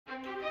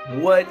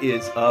What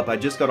is up? I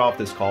just got off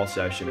this call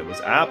session. It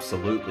was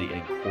absolutely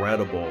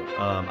incredible.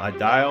 I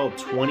dialed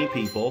 20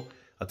 people.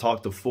 I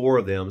talked to four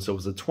of them. So it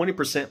was a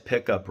 20%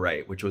 pickup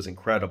rate, which was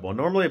incredible.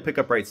 Normally a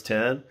pickup rate's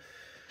 10,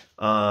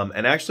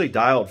 and actually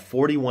dialed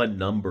 41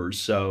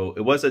 numbers. So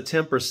it was a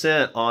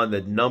 10% on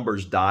the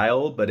numbers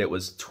dialed, but it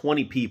was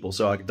 20 people.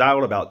 So I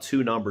dialed about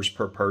two numbers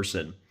per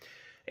person,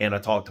 and I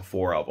talked to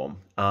four of them.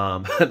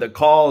 The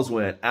calls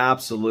went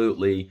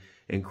absolutely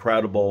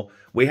incredible.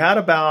 We had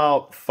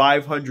about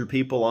 500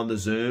 people on the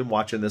Zoom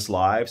watching this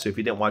live. So if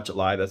you didn't watch it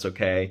live, that's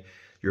okay.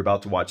 You're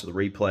about to watch the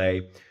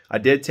replay. I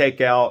did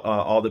take out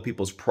all the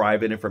people's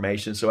private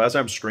information. So as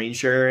I'm screen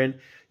sharing,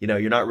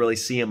 you're not really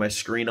seeing my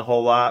screen a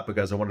whole lot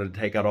because I wanted to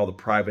take out all the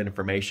private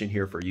information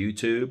here for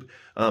YouTube.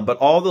 But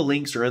all the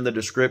links are in the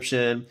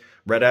description.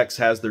 RedX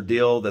has their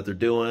deal that they're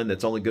doing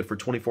that's only good for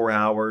 24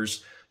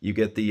 hours. You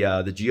get the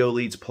GOOOO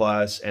Leads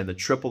Plus and the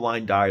triple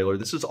line dialer.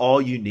 This is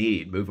all you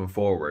need moving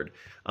forward.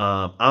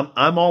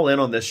 I'm all in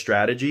on this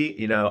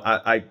strategy.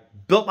 I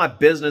built my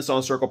business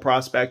on circle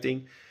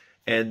prospecting,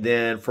 and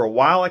then for a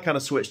while I kind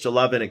of switched to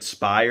loving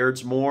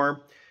expireds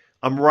more.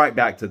 I'm right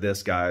back to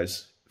this,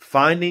 guys.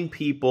 Finding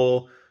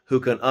people who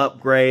can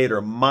upgrade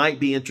or might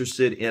be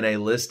interested in a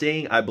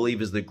listing, I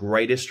believe, is the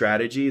greatest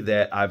strategy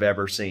that I've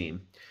ever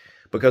seen,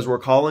 because we're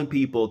calling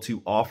people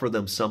to offer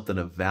them something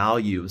of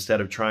value instead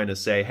of trying to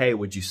say, hey,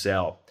 would you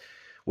sell?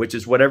 Which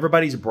is what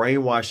everybody's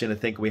brainwashing to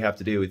think we have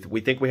to do.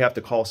 We think we have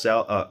to call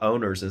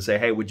owners and say,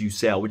 hey, would you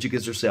sell? Would you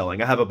consider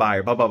selling? I have a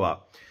buyer, blah, blah, blah.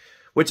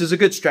 Which is a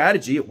good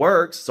strategy. It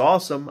works. It's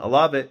awesome. I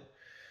love it.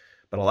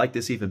 But I like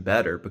this even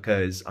better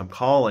because I'm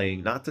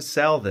calling not to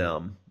sell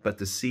them, but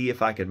to see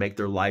if I can make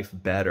their life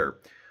better.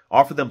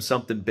 Offer them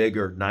something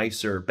bigger,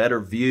 nicer, better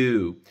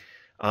view,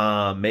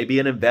 maybe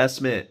an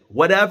investment,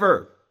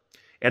 whatever.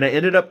 And I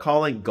ended up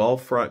calling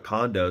Gulfront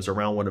Condos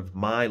around one of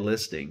my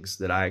listings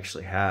that I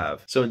actually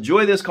have. So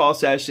enjoy this call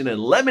session and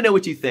let me know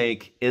what you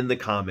think in the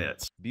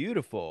comments.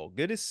 Beautiful.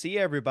 Good to see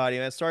everybody,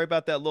 man. Sorry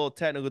about that little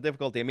technical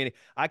difficulty. I mean,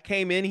 I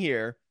came in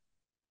here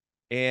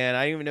and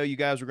I didn't even know you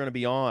guys were going to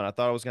be on. I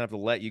thought I was going to have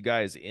to let you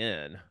guys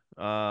in.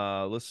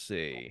 Let's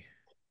see.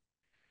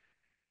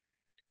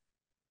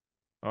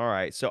 All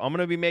right. So I'm going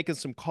to be making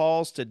some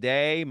calls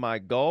today. My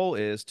goal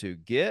is to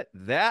get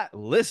that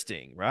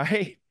listing,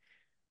 right?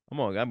 I'm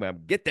gonna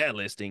get that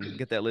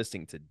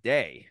listing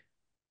today.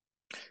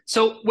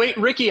 So wait,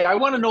 Ricky, I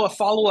want to know a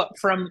follow-up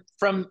from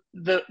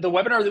the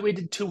webinar that we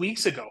did 2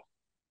 weeks ago.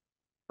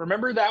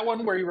 Remember that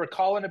one where you were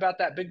calling about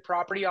that big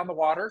property on the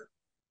water?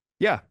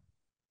 Yeah.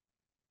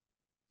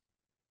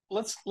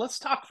 Let's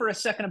talk for a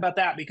second about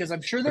that because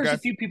I'm sure there's a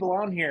Okay. few people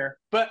on here,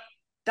 but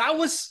that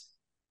was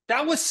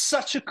that was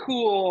such a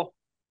cool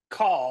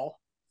call.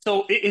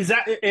 So is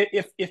that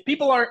if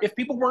people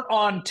weren't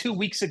on 2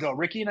 weeks ago,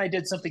 Ricky and I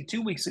did something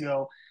 2 weeks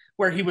ago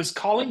where he was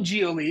calling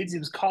geo leads. He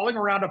was calling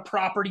around a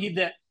property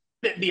that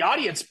the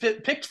audience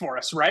picked for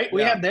us, right?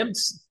 We Yeah. had them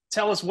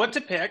tell us what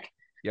to pick.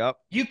 Yep.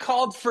 You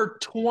called for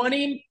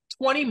 20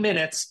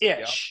 minutes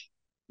Yep. ish,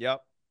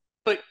 Yep.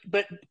 but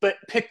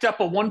picked up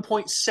a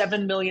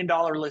 $1.7 million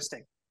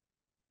listing.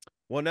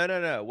 Well, no,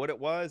 no, no. What it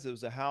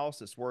was a house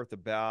that's worth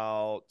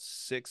about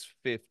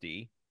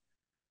 650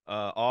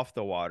 off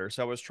the water.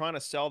 So I was trying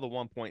to sell the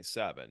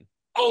 1.7.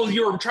 Oh,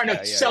 you were trying to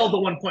Yeah, yeah, sell yeah. the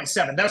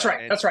 1.7. That's Yeah,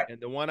 right. That's right. and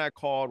the one I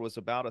called was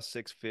about a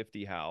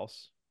 650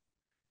 house.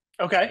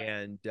 Okay.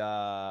 And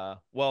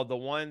well, the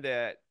one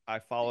that I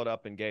followed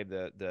up and gave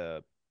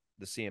the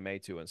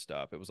CMA to and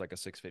stuff, it was like a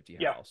 650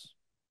 Yeah. house.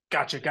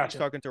 Gotcha. And she's Gotcha.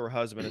 talking to her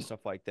husband and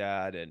stuff like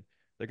that, and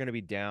they're going to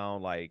be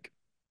down like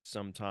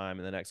sometime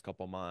in the next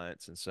couple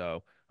months, and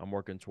so I'm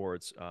working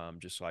towards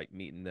just like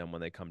meeting them when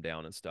they come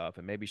down and stuff,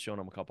 and maybe showing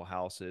them a couple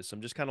houses. So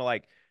I'm just kind of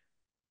like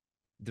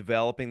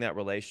developing that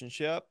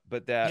relationship.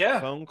 But that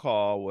Yeah. phone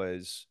call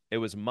it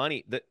was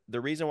money.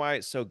 The reason why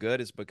it's so good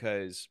is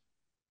because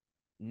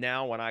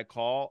now when I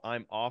call,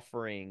 I'm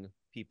offering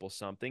people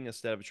something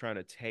instead of trying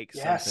to take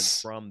something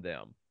Yes. from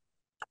them,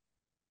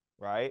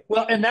 right?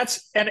 Well, and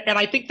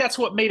I think that's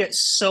what made it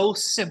so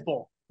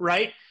simple,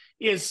 right?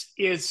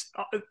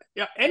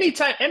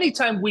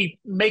 Anytime we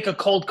make a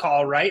cold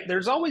call, right?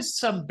 There's always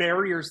some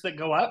barriers that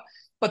go up,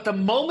 but the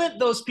moment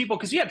those people,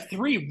 because you had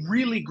three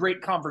really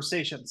great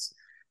conversations,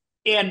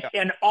 and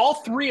Yeah. all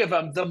three of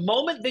them, the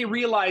moment they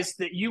realized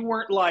that you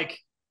weren't like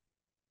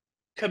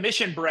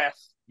commission breath,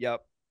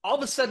 Yep. all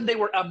of a sudden they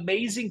were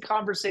amazing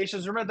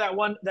conversations. Remember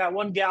that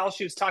one gal,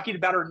 she was talking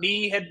about her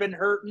knee had been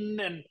hurting,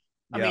 and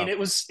I mean Yeah.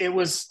 it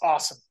was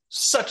awesome.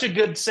 Such a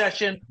good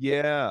session.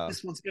 Yeah.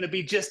 This one's going to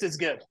be just as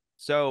good.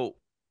 So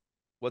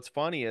what's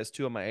funny is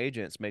two of my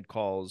agents made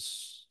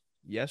calls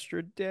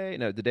yesterday,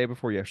 no, the day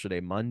before yesterday,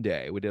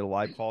 Monday. We did a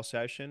live call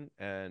session,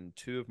 and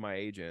two of my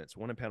agents,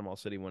 one in Panama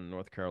City, one in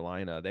North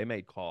Carolina, they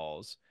made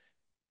calls.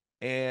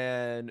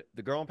 And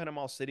the girl in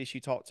Panama City, she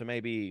talked to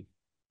maybe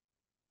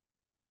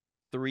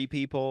three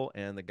people,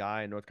 and the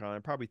guy in North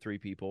Carolina, probably three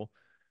people.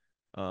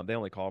 They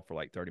only called for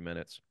like 30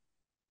 minutes.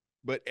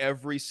 But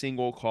every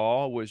single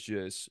call was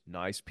just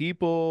nice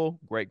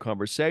people, great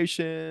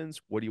conversations.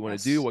 What do you want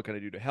to do? Yes. What can I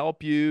do to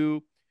help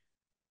you?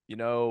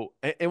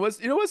 it was,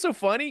 what's so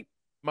funny?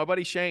 My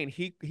buddy Shane,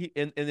 he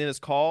in his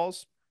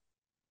calls,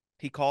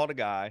 he called a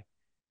guy,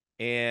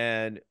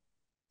 and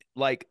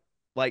like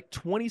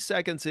 20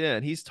 seconds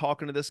in, he's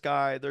talking to this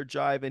guy, they're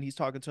jiving, he's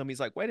talking to him, he's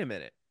like, wait a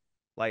minute.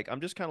 Like,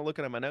 I'm just kind of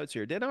looking at my notes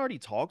here. Didn't I already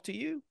talk to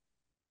you?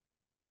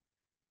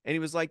 And he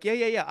was like,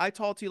 yeah. I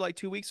talked to you like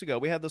 2 weeks ago.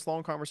 We had this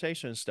long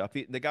conversation and stuff.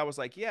 The guy was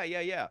like,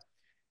 yeah.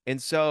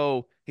 And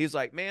so he's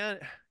like, man,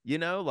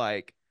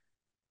 like,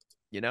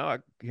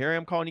 here I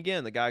am calling you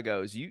again. The guy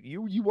goes,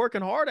 you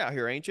working hard out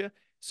here, ain't you?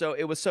 So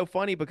it was so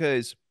funny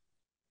because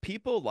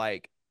people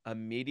like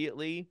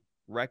immediately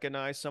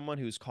recognize someone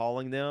who's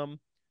calling them,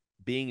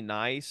 being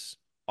nice,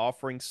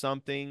 offering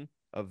something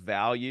of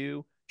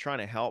value, trying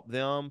to help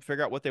them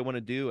figure out what they want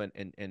to do,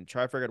 and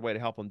try to figure out a way to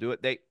help them do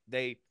it.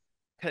 They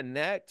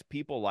connect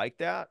people like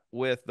that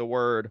with the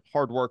word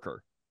hard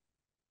worker.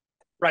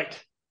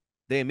 Right.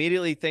 They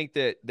immediately think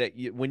that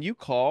when you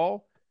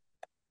call,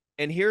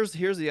 and here's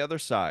the other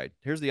side.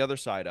 Here's the other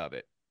side of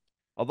it.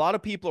 A lot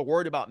of people are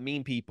worried about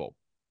mean people.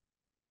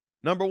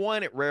 Number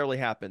one, it rarely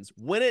happens.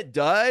 When it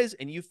does,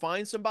 and you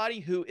find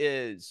somebody who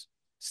is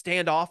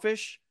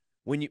standoffish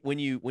when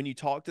you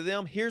talk to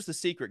them, here's the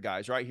secret,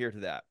 guys, right here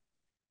to that.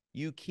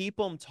 You keep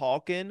them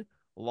talking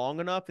long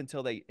enough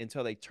until they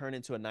turn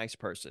into a nice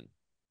person.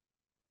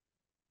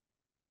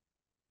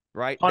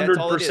 Right? 100%. That's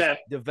all it is.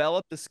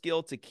 Develop the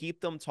skill to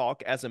keep them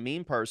talk as a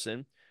mean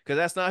person, because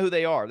that's not who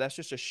they are. That's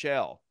just a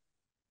shell.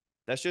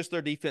 That's just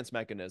their defense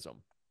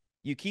mechanism.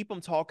 You keep them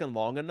talking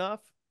long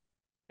enough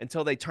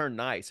until they turn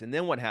nice. And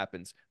then what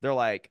happens? They're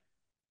like,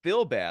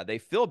 feel bad. They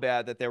feel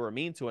bad that they were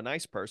mean to a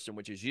nice person,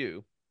 which is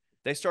you.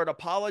 They start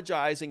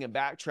apologizing and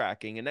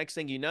backtracking. And next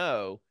thing you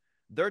know,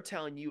 they're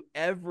telling you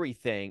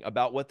everything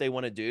about what they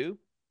want to do.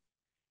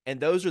 And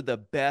those are the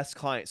best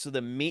clients. So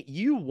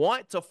you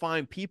want to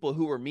find people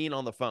who are mean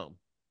on the phone.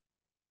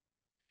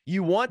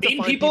 You want to mean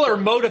find people are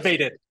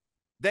motivated.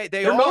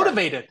 They're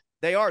motivated.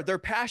 They are. They're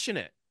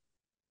passionate.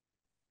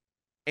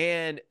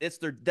 And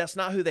that's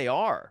not who they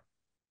are.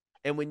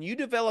 And when you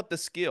develop the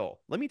skill,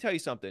 let me tell you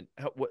something.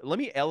 Let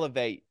me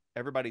elevate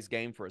everybody's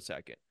game for a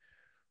second.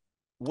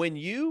 When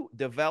you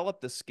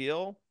develop the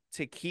skill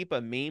to keep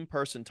a mean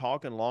person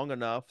talking long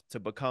enough to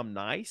become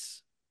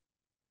nice,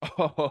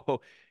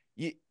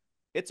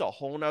 it's a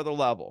whole nother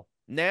level.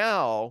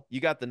 Now you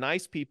got the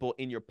nice people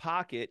in your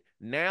pocket.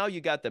 Now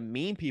you got the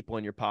mean people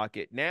in your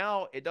pocket.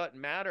 Now it doesn't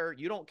matter.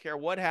 You don't care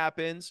what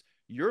happens.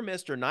 You're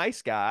Mr.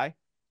 Nice Guy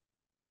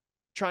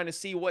trying to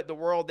see what the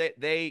world that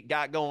they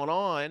got going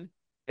on.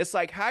 It's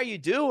like, how you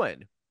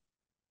doing?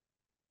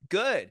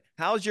 Good.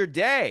 How's your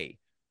day?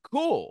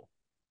 Cool.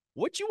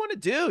 What you want to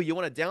do? You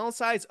want to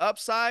downsize,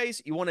 upsize?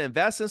 You want to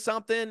invest in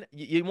something?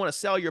 You want to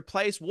sell your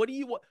place? What do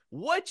you want?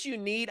 What you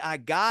need? I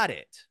got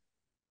it.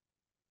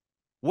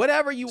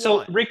 Whatever you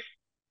want. So, Rick,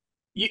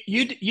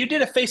 you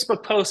did a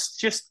Facebook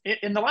post just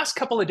in the last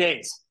couple of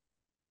days,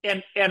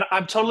 and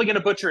I'm totally going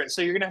to butcher it,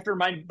 so you're going to have to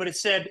remind me. But it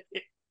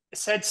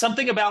said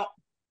something about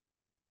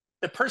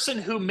the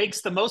person who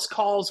makes the most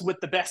calls with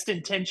the best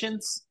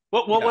intentions.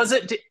 What was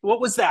it?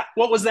 What was that?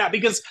 What was that?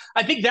 Because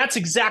I think that's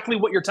exactly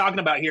what you're talking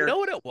about here. You know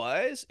what it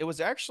was? It was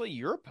actually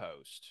your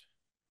post.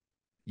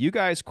 You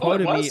guys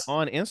quoted me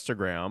on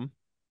Instagram.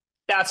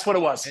 That's what it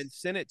was. And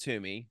sent it to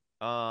me.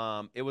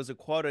 It was a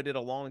quote I did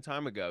a long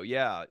time ago.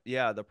 Yeah.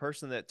 The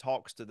person that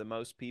talks to the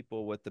most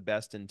people with the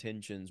best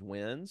intentions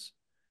wins.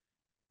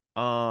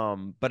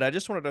 But I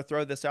just wanted to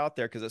throw this out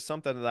there because it's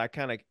something that I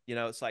kind of,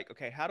 it's like,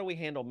 okay, how do we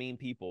handle mean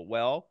people?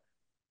 Well,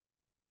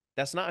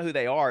 that's not who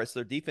they are. It's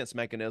their defense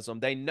mechanism.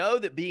 They know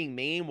that being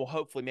mean will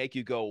hopefully make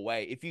you go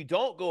away. If you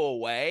don't go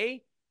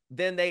away,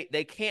 then they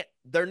can't,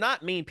 they're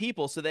not mean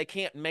people, so they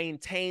can't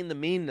maintain the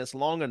meanness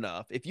long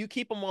enough. If you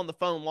keep them on the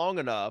phone long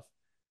enough,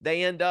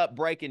 they end up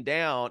breaking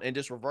down and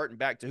just reverting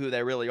back to who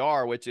they really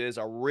are, which is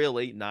a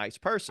really nice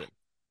person.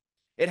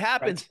 It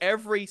happens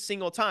every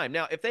single time.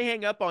 Now, if they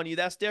hang up on you,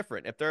 that's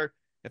different. If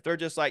they're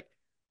just like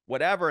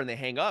whatever and they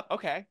hang up,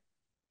 okay.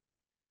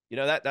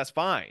 That's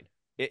fine.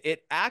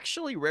 It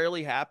actually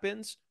rarely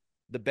happens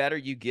the better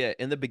you get.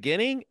 In the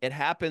beginning, it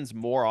happens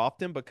more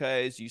often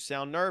because you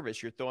sound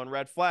nervous. You're throwing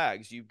red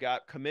flags. You've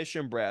got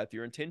commission breath.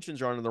 Your intentions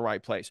aren't in the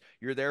right place.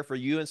 You're there for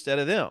you instead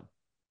of them.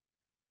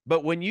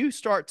 But when you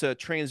start to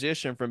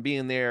transition from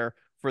being there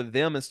for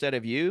them instead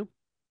of you,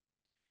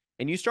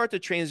 and you start to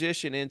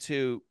transition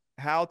into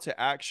how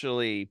to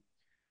actually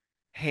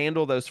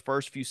handle those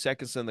first few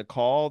seconds in the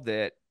call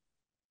that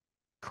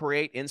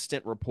create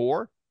instant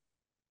rapport,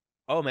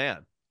 oh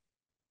man,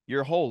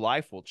 your whole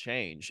life will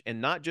change.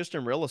 And not just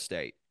in real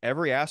estate,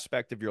 every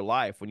aspect of your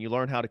life, when you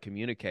learn how to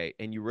communicate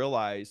and you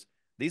realize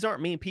these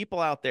aren't mean people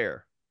out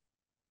there.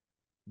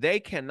 They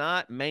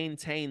cannot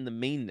maintain the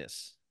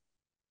meanness,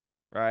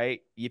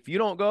 right? If you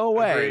don't go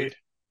away, Agreed.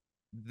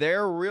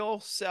 Their real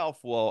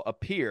self will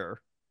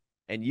appear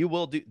and you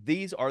will do.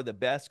 These are the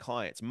best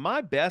clients.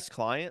 My best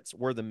clients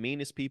were the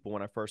meanest people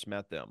when I first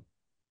met them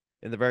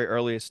in the very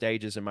earliest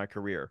stages in my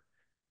career.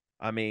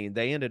 I mean,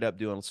 they ended up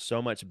doing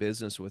so much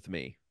business with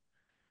me.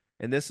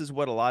 And this is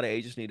what a lot of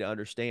agents need to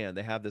understand.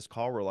 They have this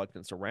call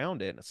reluctance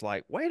around it. And it's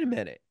like, wait a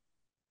minute.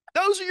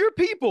 Those are your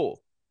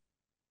people.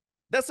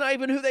 That's not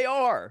even who they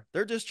are.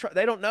 They're just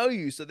they don't know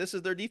you, so this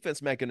is their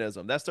defense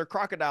mechanism. That's their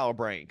crocodile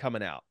brain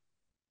coming out.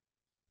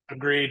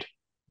 Agreed.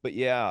 But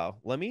yeah,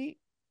 let me.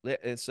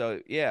 And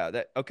so yeah,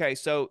 that okay.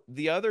 So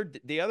the other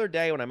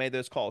day when I made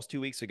those calls 2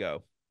 weeks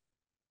ago,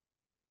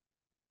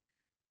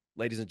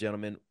 ladies and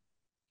gentlemen,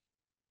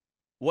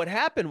 what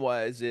happened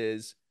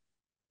is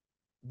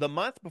the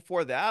month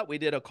before that we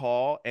did a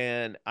call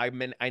and I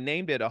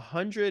named it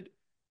 100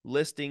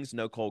 listings,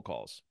 no cold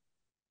calls.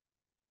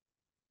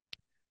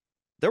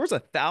 There was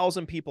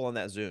 1,000 people on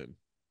that Zoom.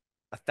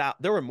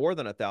 There were more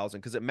than 1,000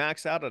 because it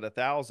maxed out at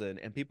 1,000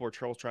 and people were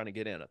trying to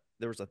get in.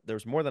 There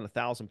was more than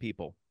 1,000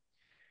 people,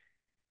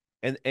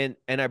 and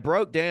I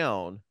broke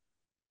down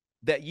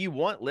that you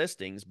want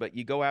listings, but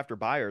you go after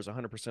buyers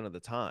 100% of the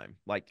time.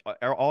 Like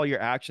all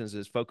your actions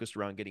is focused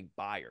around getting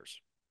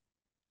buyers,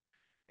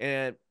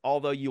 and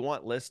although you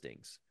want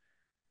listings,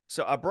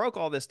 so I broke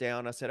all this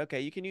down. I said,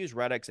 okay, you can use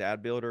Redx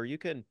Ad Builder. You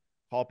can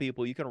call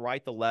people. You can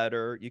write the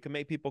letter. You can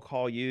make people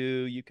call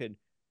you. You can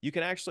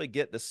actually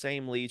get the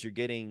same leads you're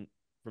getting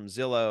from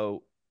Zillow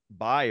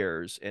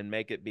buyers and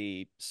make it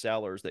be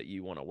sellers that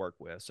you want to work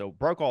with. So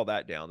broke all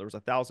that down. There was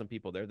 1,000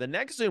 people there. The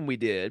next Zoom we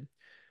did,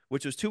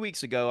 which was 2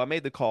 weeks ago, I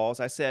made the calls.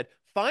 I said,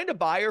 find a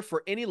buyer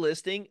for any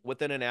listing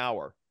within an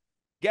hour.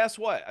 Guess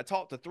what? I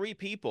talked to 3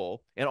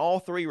 people and all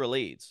 3 were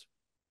leads.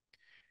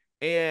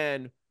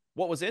 And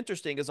what was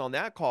interesting is on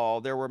that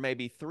call, there were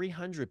maybe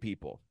 300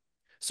 people.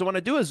 So when I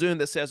do a Zoom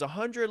that says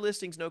 100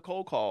 listings, no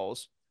cold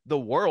calls, the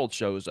world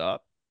shows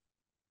up.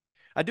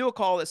 I do a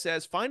call that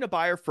says find a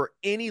buyer for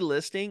any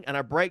listing, and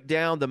I break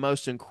down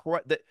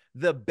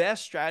the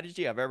best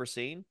strategy I've ever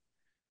seen.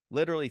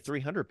 Literally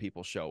 300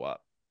 people show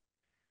up,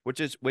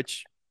 which is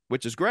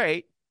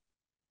great,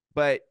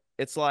 but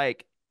it's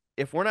like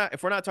if we're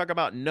not talking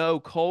about no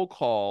cold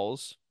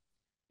calls,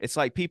 it's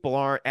like people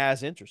aren't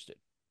as interested.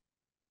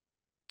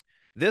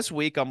 This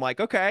week I'm like,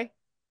 okay,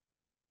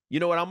 you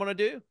know what I'm going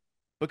to do?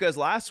 Because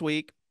last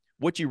week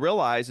what you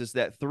realize is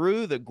that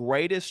through the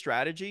greatest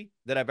strategy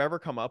that I've ever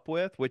come up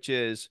with, which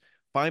is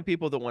find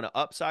people that want to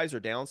upsize or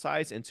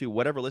downsize into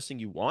whatever listing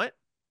you want,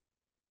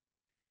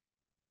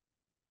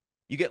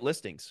 you get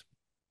listings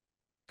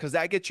because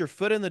that gets your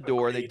foot in the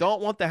door. Agreed. They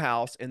don't want the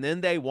house and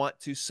then they want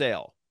to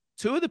sell.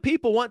 2 of the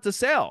people want to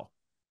sell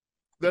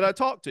that I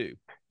talked to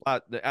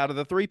out of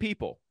the 3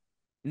 people.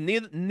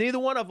 Neither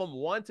one of them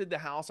wanted the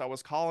house I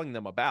was calling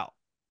them about.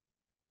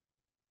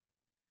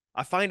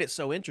 I find it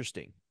so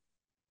interesting.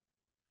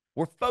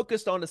 We're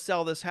focused on to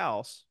sell this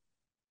house,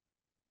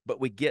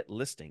 but we get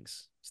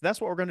listings. So that's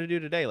what we're going to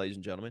do today, ladies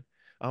and gentlemen.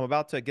 I'm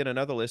about to get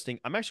another listing.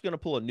 I'm actually going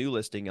to pull a new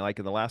listing like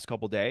in the last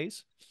couple of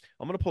days.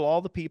 I'm going to pull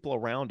all the people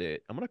around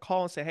it. I'm going to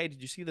call and say, hey,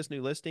 did you see this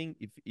new listing?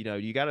 If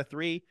you got a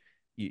 3,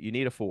 you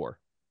need a 4.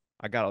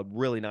 I got a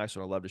really nice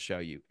one I'd love to show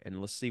you,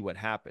 and let's see what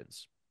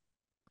happens.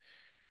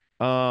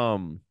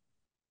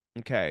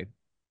 Okay.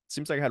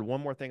 Seems like I had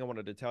one more thing I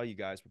wanted to tell you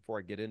guys before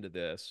I get into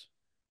this.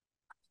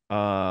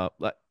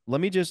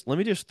 Let me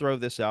just throw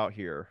this out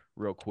here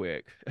real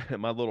quick.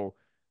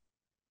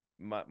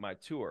 my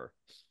tour.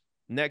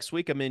 Next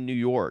week I'm in New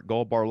York,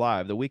 Gold Bar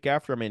Live. The week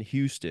after I'm in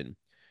Houston.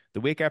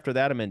 The week after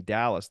that I'm in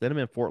Dallas. Then I'm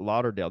in Fort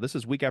Lauderdale. This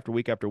is week after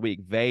week after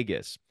week.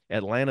 Vegas,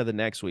 Atlanta the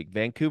next week,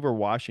 Vancouver,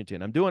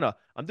 Washington. I'm doing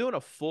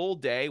a full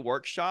day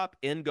workshop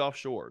in Gulf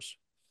Shores.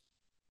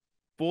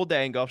 Full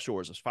day in Gulf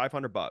Shores. It's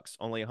 $500,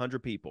 only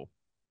 100 people.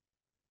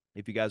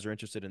 If you guys are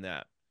interested in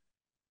that.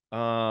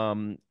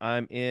 I'm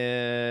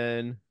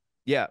in,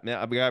 yeah, man,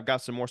 I've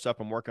got some more stuff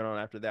I'm working on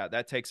after that.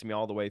 That takes me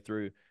all the way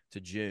through to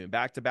June,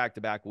 back to back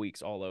to back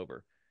weeks all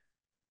over.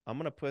 I'm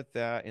going to put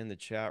that in the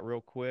chat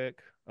real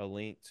quick, a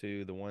link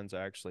to the ones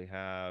I actually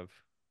have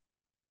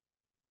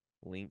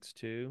links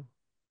to.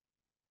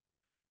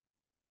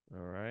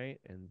 All right.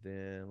 And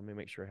then let me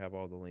make sure I have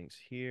all the links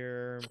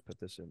here. Put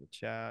this in the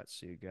chat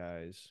so you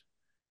guys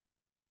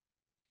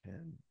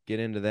and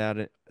get into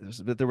that.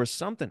 But there was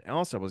something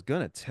else I was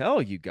going to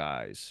tell you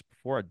guys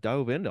before I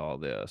dove into all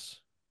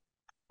this.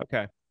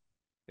 Okay.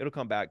 It'll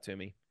come back to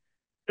me.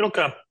 It'll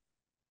come.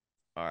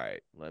 All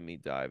right. Let me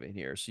dive in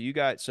here. So you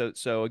guys,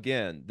 so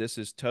again, this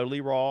is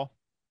totally raw.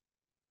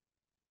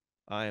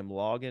 I am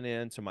logging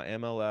into my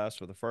MLS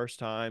for the first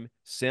time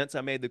since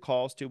I made the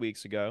calls 2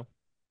 weeks ago.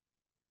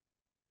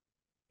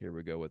 Here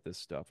we go with this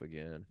stuff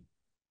again.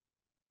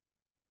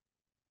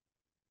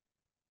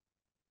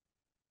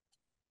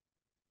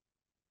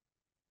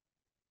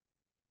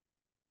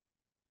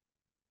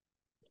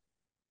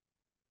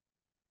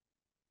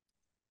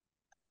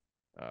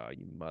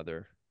 You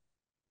mother.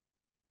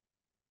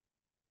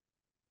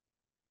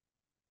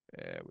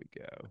 There we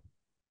go.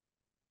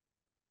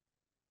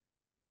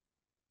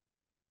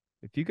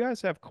 If you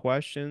guys have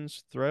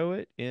questions, throw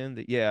it in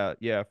the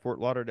yeah. Fort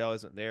Lauderdale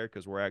isn't there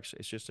because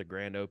it's just a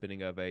grand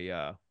opening of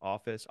a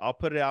office. I'll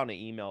put it out in an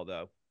email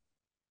though,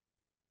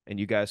 and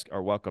you guys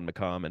are welcome to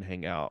come and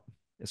hang out.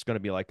 It's gonna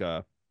be like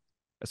a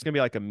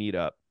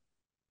meetup.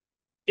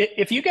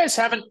 If you guys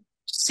haven't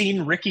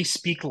seen Ricky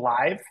speak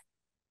live,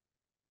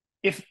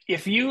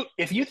 if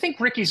you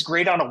think Ricky's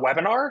great on a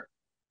webinar,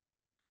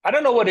 I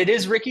don't know what it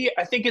is, Ricky.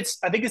 I think it's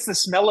the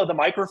smell of the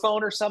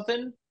microphone or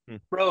something. Hmm.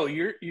 Bro,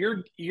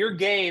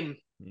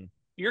 Hmm.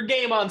 your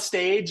game on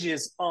stage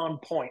is on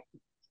point.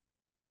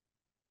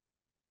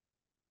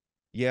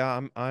 Yeah,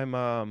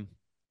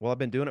 well, I've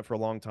been doing it for a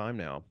long time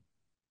now.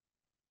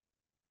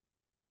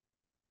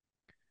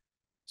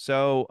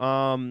 So,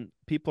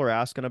 people are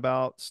asking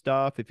about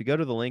stuff. If you go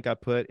to the link I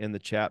put in the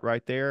chat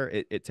right there,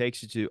 it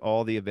takes you to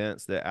all the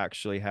events that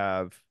actually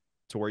have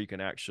to where you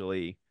can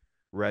actually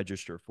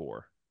register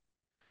for.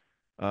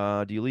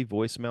 Do you leave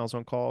voicemails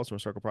on calls when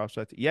circle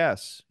prospect?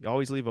 Yes, you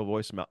always leave a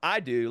voicemail. I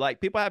do.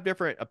 Like people have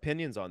different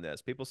opinions on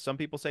this. Some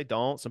people say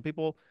don't. Some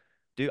people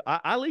do.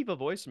 I leave a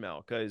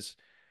voicemail because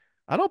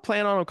I don't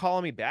plan on them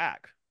calling me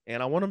back,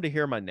 and I want them to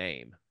hear my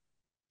name.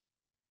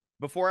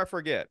 Before I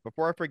forget,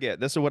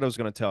 this is what I was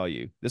going to tell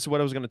you. This is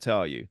what I was going to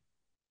tell you.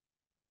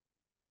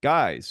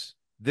 Guys,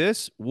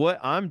 what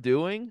I'm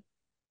doing,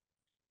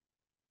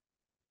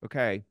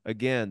 okay,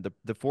 again,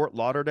 the Fort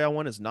Lauderdale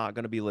one is not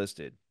going to be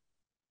listed.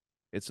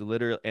 It's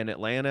literally in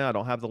Atlanta. I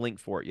don't have the link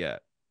for it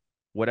yet.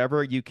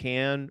 Whatever you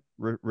can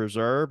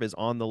reserve is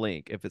on the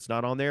link. If it's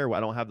not on there, I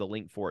don't have the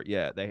link for it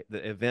yet. The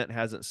event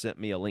hasn't sent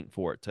me a link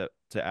for it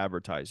to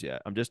advertise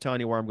yet. I'm just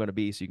telling you where I'm going to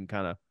be so you can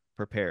kind of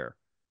prepare.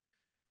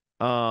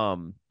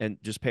 And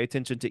just pay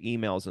attention to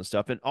emails and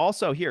stuff. And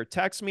also here,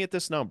 text me at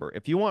this number.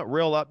 If you want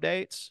real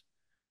updates,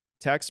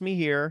 text me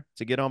here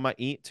to get on my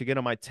to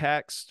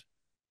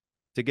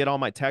get on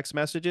my text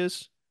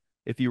messages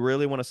if you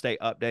really want to stay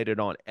updated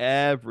on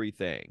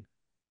everything.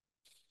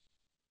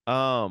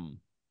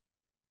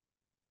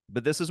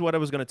 But this is what I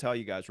was going to tell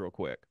you guys real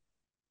quick.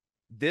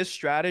 This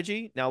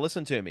strategy, now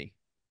listen to me.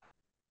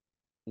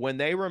 When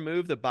they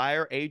remove the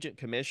buyer agent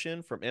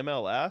commission from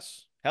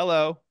MLS,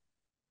 hello.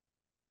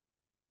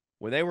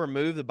 When they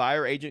remove the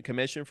buyer agent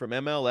commission from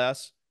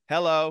MLS,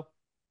 hello.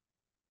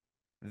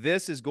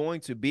 This is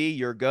going to be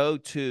your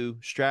go-to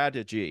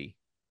strategy.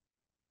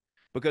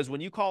 Because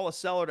when you call a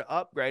seller to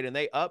upgrade and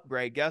they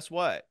upgrade, guess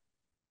what?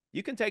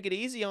 You can take it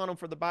easy on them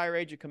for the buyer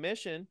agent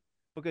commission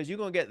because you're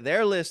going to get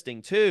their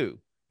listing too.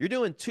 You're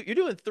doing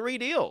 3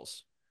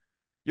 deals.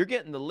 You're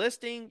getting the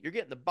listing, you're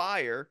getting the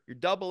buyer, you're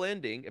double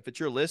ending if it's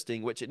your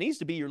listing, which it needs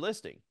to be your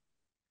listing.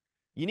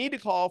 You need to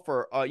call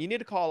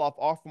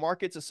off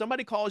markets. If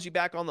somebody calls you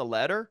back on the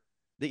letter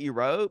that you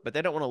wrote, but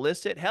they don't want to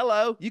list it,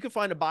 hello, you can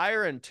find a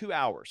buyer in 2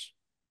 hours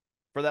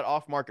for that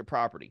off market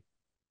property.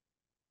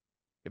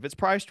 If it's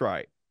priced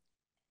right,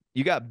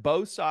 you got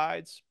both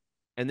sides,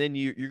 and then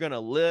you're going to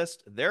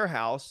list their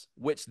house,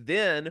 which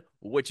then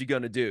what you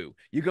going to do?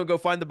 You're going to go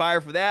find the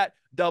buyer for that,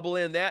 double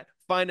in that,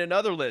 find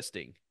another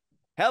listing.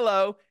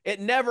 Hello, it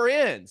never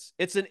ends.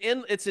 It's an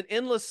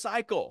endless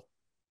cycle.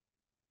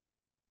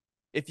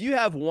 If you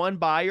have one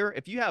buyer,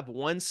 if you have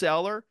one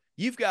seller,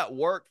 you've got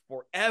work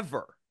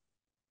forever.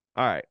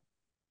 All right.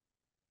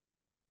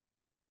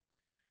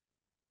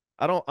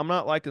 I'm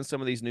not liking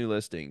some of these new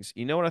listings.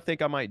 You know what I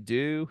think I might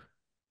do?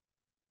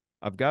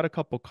 I've got a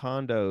couple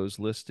condos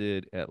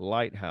listed at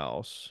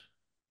Lighthouse.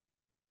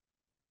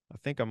 I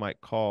think I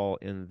might call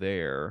in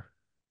there.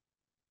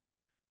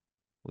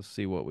 Let's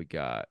see what we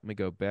got. Let me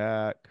go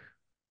back.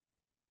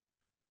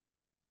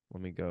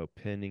 Let me go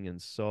pending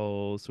and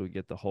sold so we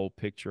get the whole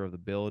picture of the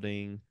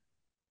building.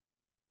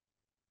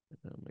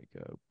 Let me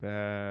go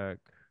back.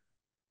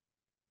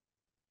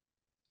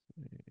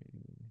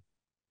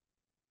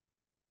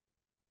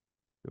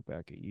 Go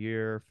back a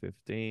year,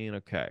 15.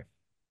 Okay.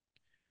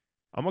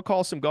 I'm going to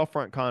call some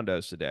Gulffront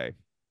condos today.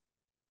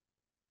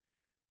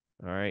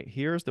 All right.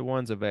 Here's the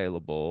ones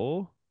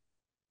available.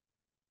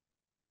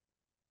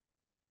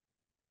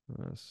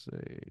 Let's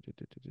see.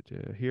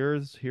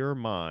 Here are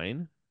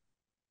mine.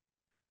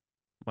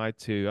 My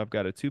two. I've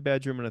got a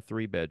 2-bedroom and a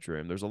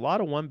 3-bedroom. There's a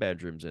lot of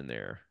 1-bedrooms in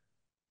there.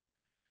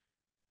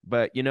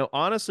 But,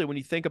 honestly, when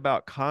you think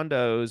about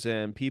condos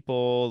and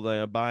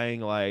people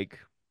buying like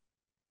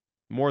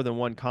more than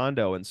one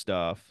condo and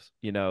stuff,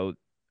 a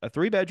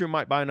 3-bedroom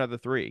might buy another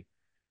 3,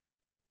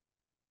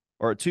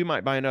 or a 2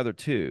 might buy another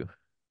 2.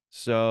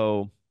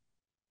 So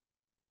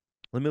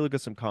let me look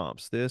at some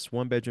comps. This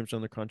 1-bedroom's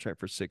under contract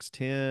for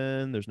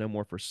 610. There's no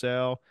more for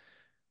sale.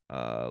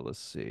 Let's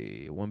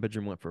see.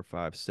 1-bedroom went for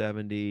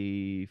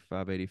 570,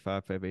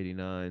 585,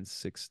 589,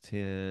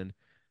 610.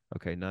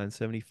 Okay,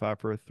 975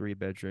 for a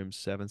 3-bedroom,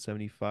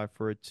 775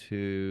 for a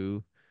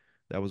 2.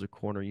 That was a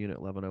corner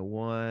unit,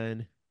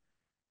 1101.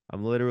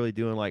 I'm literally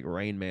doing like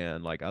Rain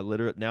Man. Like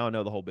now I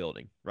know the whole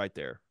building right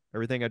there.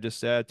 Everything I just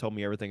said told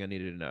me everything I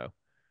needed to know.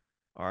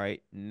 All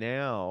right,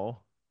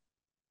 now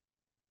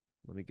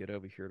let me get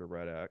over here to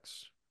Red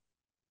X.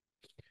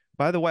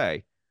 By the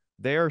way,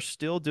 they are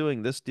still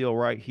doing this deal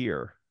right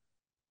here,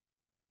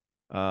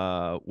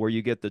 where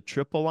you get the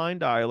triple line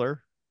dialer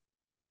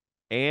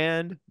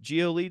and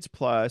Geo Leads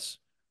Plus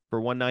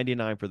for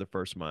 $199 for the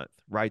first month,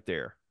 right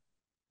there.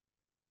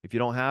 If you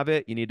don't have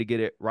it, you need to get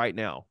it right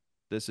now.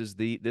 This is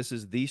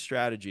the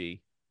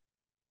strategy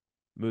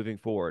moving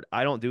forward.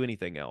 I don't do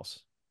anything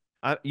else.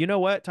 You know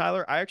what,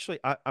 Tyler?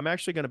 I'm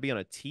actually going to be on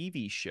a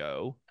TV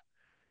show.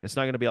 It's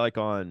not going to be like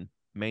on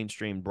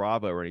mainstream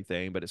Bravo or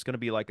anything, but it's going to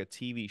be like a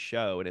TV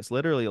show, and it's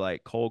literally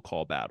like cold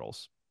call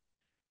battles.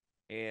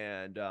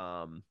 And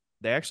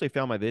they actually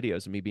found my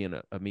videos of me being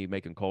of me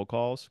making cold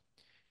calls,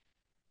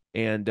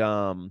 and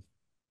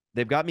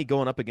they've got me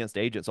going up against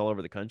agents all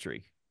over the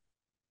country.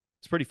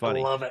 It's pretty I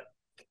funny. love it.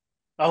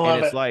 I And love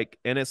it's it. like,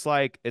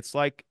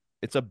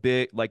 it's a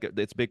big, like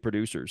it's big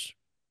producers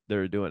that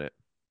are doing it.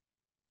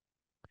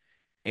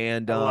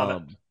 And I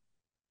love it.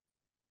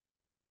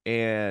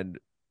 and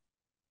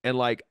and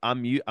like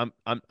I'm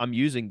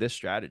using this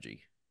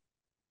strategy.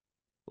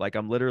 Like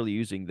I'm literally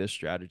using this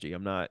strategy.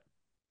 I'm not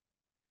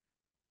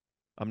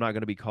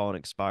going to be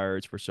calling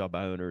expireds for sub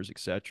owners,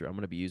 etc. I'm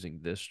going to be using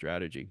this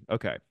strategy.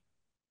 Okay.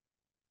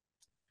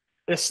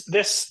 This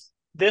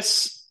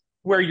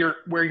where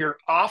you're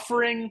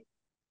offering.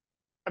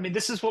 I mean,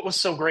 this is what was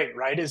so great,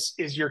 right? Is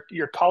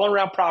you're calling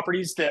around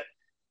properties that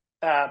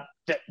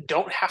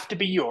don't have to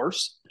be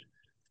yours,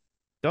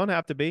 Don't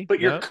have to be.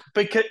 but No.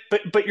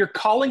 you're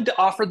calling to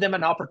offer them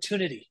an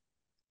opportunity.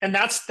 And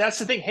that's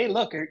the thing. Hey,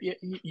 look,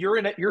 you're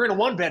in a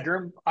one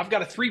bedroom. I've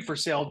got a 3 for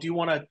sale. Do you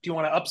want to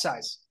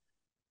upsize,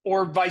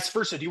 or vice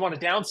versa? Do you want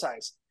to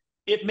downsize?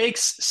 It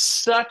makes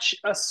such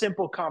a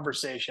simple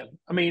conversation.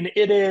 I mean,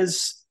 it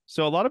is.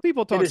 So a lot of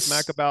people It talk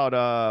smack is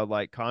about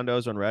like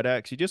condos on Red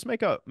X. You just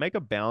make a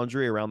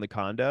boundary around the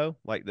condo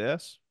like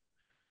this.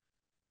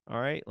 All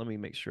right, let me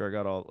make sure I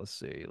got all. Let's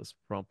see. Let's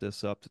bump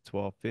this up to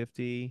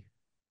 1250.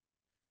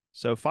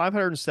 So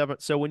 507.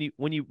 So when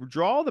you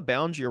draw the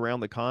boundary around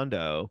the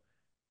condo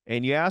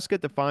and you ask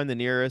it to find the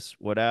nearest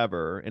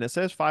whatever, and it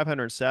says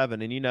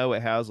 507, and you know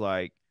it has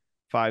like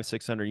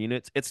 600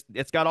 units,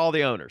 it's got all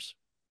the owners.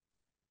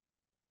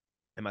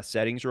 And my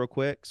settings real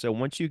quick. So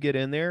once you get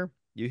in there,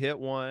 you hit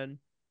one,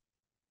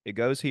 it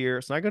goes here.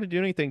 It's not going to do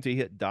anything till you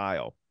hit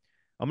dial.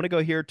 I'm going to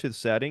go here to the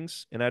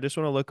settings, and I just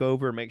want to look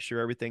over and make sure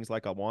everything's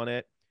like I want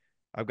it.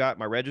 I've got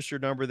my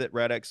registered number that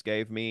RedX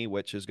gave me,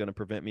 which is going to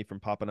prevent me from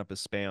popping up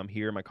as spam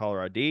here, my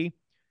caller ID.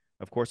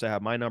 Of course, I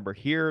have my number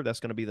here. That's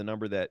going to be the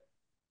number that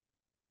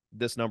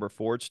this number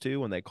forwards to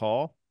when they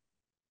call.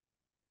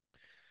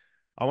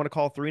 I want to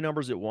call 3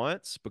 numbers at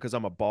once because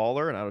I'm a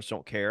baller and I just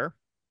don't care.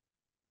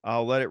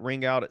 I'll let it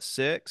ring out at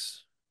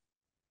 6.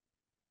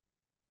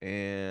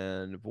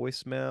 And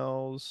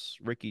voicemails,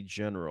 Ricky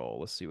General.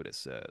 Let's see what it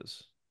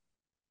says.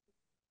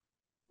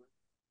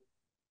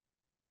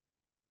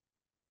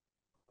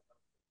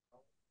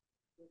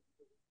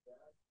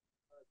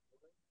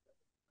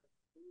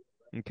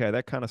 Okay,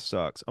 that kind of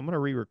sucks. I'm going to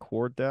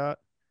re-record that.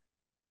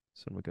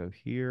 So I'm going to go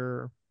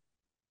here.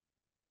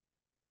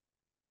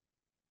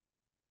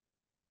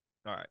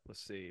 All right,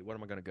 let's see. What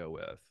am I going to go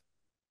with?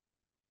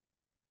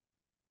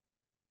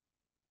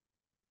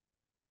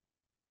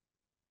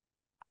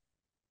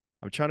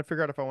 I'm trying to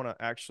figure out if I want to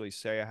actually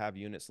say I have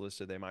units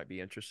listed they might be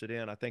interested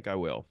in. I think I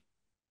will.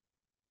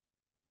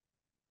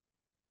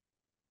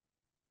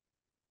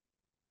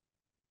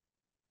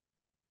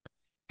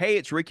 Hey,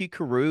 it's Ricky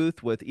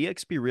Carruth with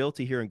eXp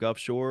Realty here in Gulf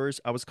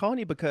Shores. I was calling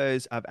you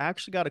because I've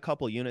actually got a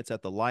couple units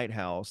at the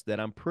Lighthouse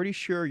that I'm pretty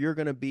sure you're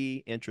going to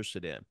be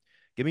interested in.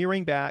 Give me a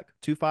ring back,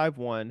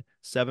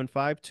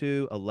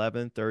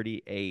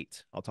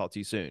 251-752-1138. I'll talk to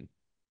you soon.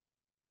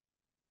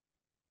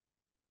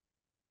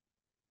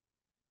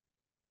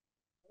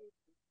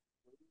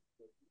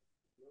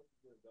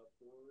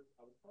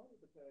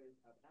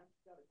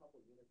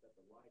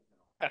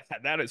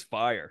 That is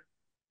fire.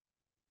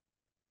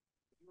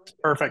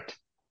 perfect.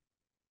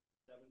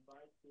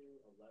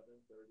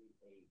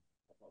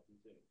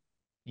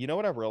 You know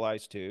what I've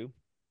realized too?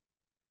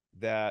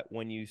 That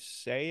when you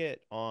say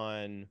it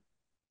on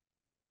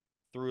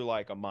through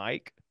like a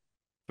mic,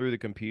 through the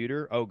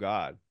computer, oh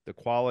God, the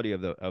quality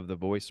of the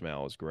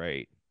voicemail is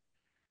great.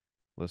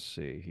 Let's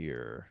see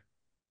here.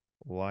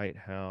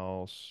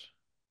 Lighthouse.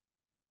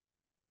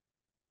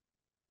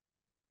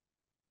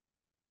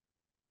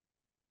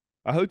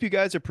 I hope you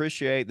guys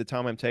appreciate the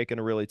time I'm taking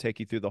to really take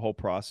you through the whole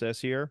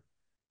process here.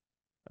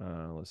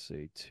 Let's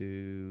see,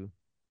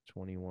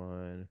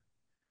 221.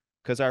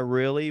 Because I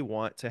really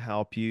want to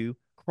help you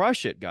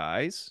crush it,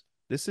 guys.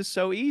 This is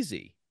so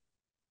easy.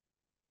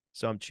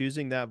 So I'm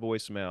choosing that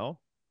voicemail.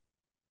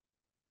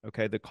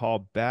 Okay, the call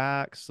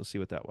backs. Let's see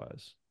what that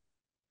was.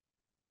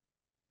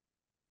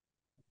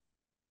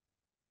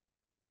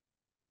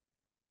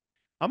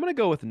 I'm going to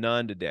go with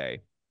none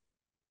today.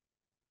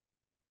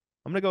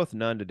 I'm going to go with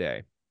none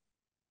today.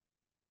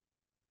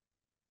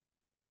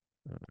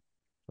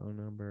 Phone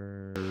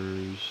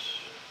numbers.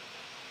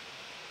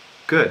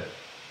 Good.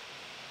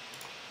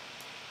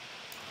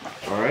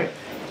 All right.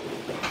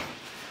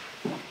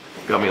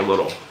 Got me a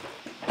little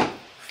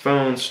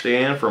phone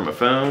stand for my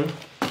phone.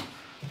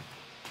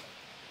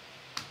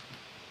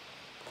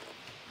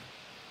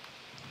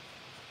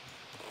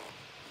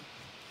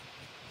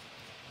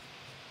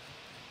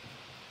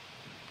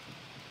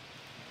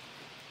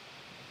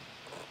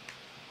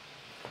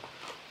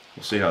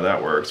 We'll see how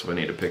that works if I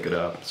need to pick it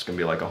up. It's going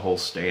to be like a whole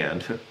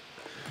stand.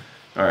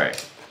 All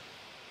right.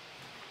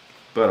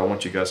 But I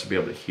want you guys to be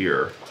able to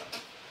hear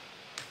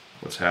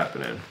what's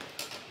happening.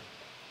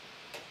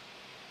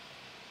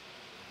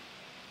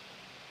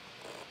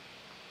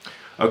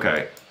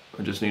 Okay,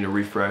 I just need to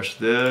refresh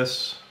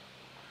this.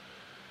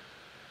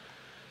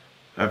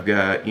 I've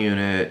got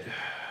unit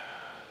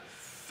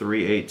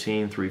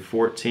 318,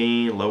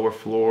 314, lower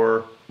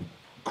floor,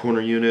 corner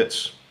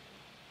units.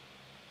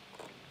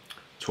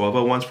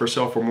 1201's for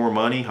sale for more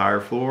money, higher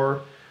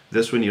floor.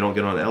 This one you don't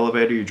get on the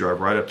elevator, you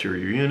drive right up to your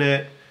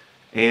unit,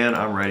 and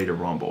I'm ready to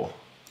rumble.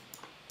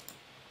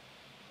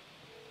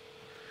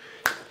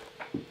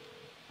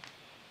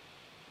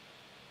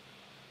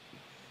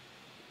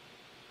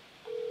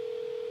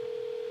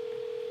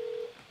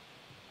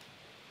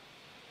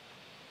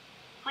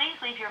 Please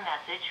leave your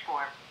message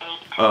for 8.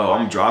 Oh,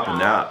 I'm dropping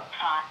that.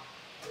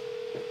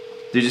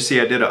 Did you see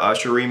I did a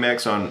Usher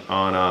remix on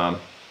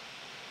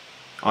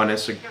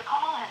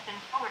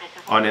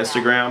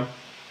Instagram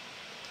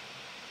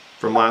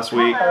from last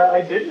week?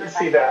 I didn't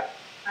see that.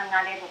 I'm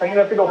not able I'm gonna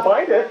have to go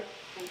find it.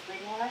 Please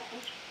leave me a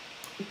message.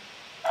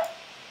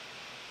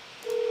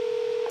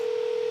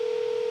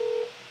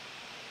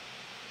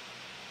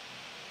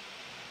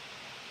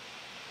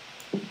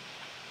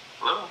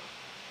 Hello?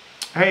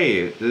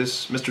 Hey,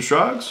 this Mr.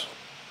 Shrugs?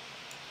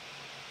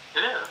 It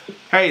is.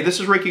 Hey, this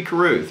is Ricky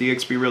Carruth,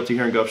 eXp Realty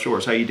here in Gulf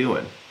Shores. How you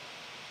doing?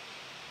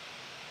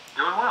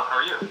 Doing well. How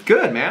are you?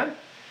 Good, man.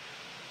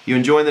 You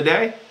enjoying the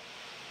day?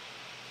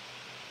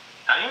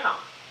 I am.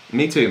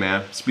 Me too,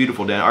 man. It's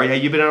beautiful down. Are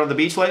you been out on the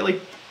beach lately?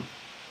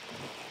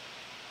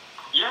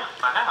 Yeah,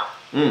 I have.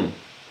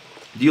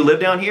 Do you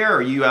live down here or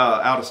are you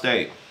out of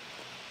state?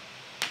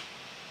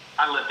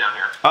 I live down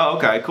here. Oh,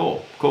 okay,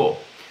 cool.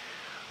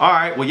 All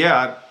right, well,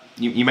 yeah,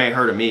 you may have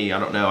heard of me. I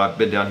don't know. I've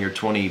been down here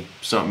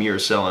 20-something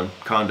years selling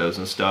condos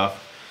and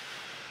stuff.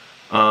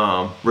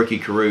 Ricky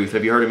Carruth.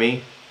 Have you heard of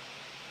me?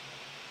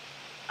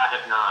 I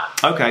have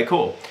not. Okay,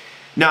 cool.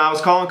 Now, I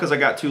was calling because I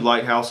got 2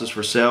 lighthouses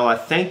for sale.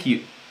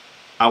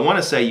 I want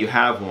to say you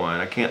have one.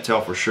 I can't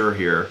tell for sure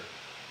here.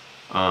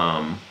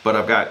 But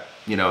I've got,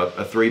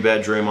 a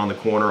 3-bedroom on the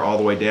corner all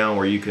the way down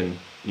where you can,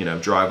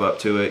 drive up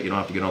to it. You don't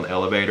have to get on the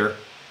elevator.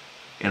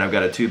 And I've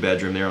got a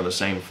 2-bedroom there on the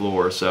same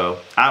floor. So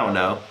I don't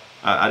know.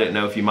 I didn't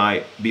know if you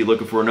might be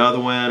looking for another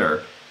one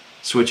or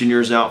switching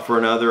yours out for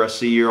another. I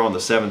see you're on the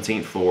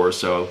 17th floor.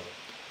 So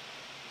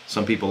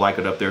some people like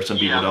it up there. Some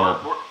people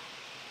don't.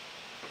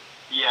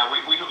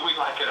 We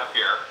like it up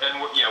here,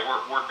 and we're good.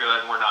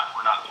 We're not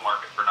in the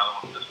market for another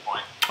one at this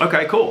point.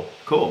 Okay,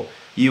 cool.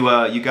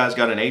 You guys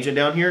got an agent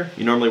down here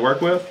you normally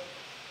work with?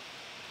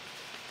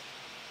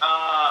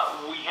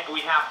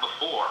 We have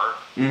before.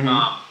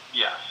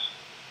 Yes.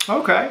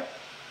 Okay.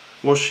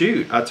 Well,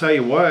 shoot. I tell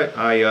you what,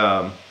 I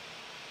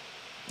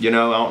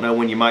don't know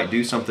when you might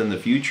do something in the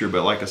future,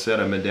 but like I said,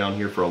 I've been down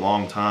here for a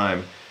long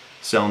time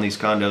selling these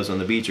condos on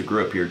the beach. I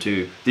grew up here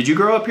too. Did you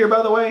grow up here,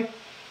 by the way?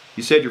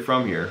 You said you're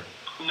from here.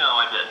 No,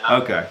 I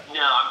didn't. Okay. No,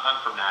 I'm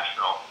from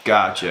Nashville.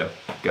 Gotcha.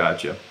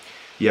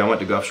 Yeah, I went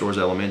to Gulf Shores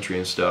Elementary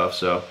and stuff,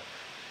 so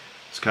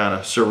it's kind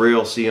of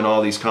surreal seeing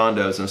all these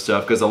condos and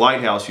stuff, because the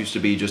lighthouse used to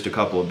be just a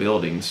couple of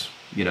buildings.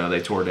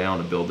 They tore down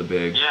to build the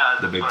big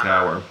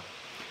tower.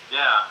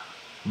 Yeah.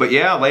 But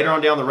yeah, later on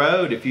down the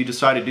road, if you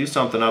decide to do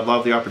something, I'd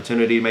love the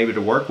opportunity maybe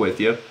to work with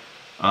you, if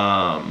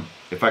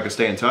I could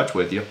stay in touch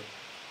with you.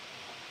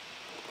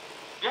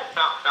 Yeah,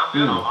 sounds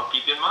good. I'll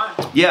keep you in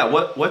mind. Yeah,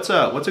 what's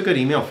a good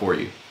email for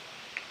you?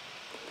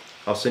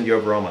 I'll send you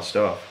over all my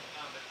stuff.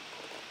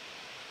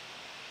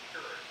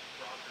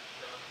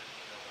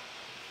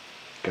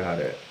 Got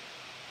it.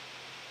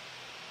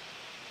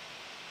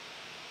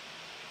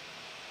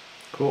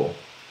 Cool.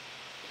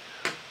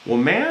 Well,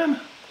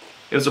 man,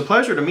 it was a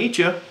pleasure to meet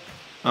you.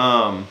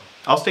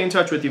 I'll stay in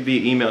touch with you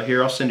via email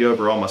here. I'll send you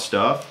over all my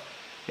stuff.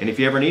 And if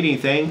you ever need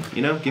anything,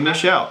 give me a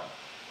shout.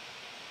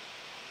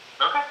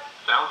 Okay,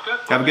 sounds good.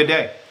 Have a good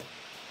day.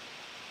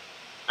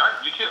 All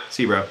right, you too.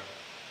 See you, bro.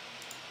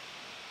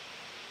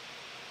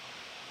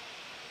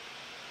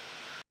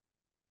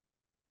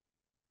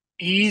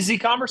 Easy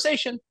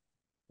conversation.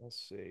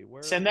 Let's see.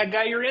 Send that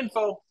guy your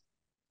info.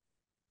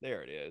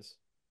 There it is.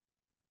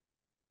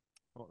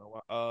 I don't know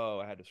why. Oh,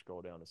 I had to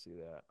scroll down to see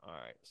that. All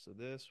right. So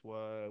this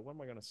was, what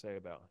am I going to say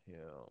about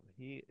him?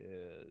 He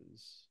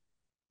is.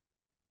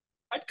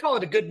 I'd call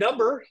it a good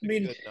number. I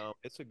mean,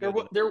 it's a good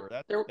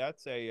number.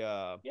 That's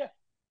a, yeah.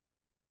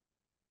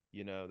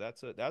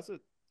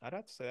 I'd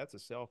have to say that's a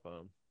cell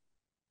phone.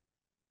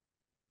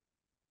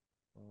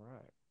 All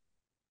right.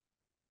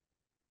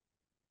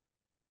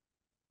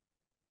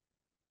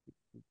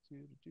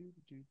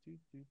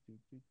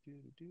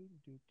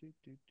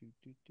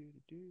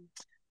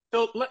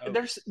 So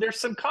there's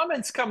some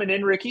comments coming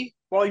in, Ricky,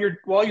 while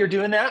you're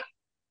doing that.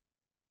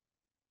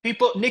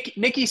 People,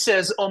 Nikki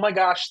says, "Oh my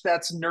gosh,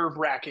 that's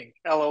nerve-wracking."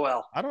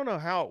 LOL. I don't know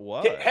how it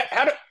was.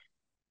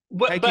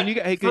 Can you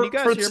guys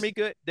hear me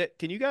good?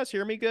 Can you guys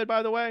hear me good?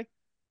 By the way,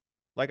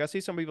 like I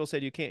see some people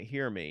said you can't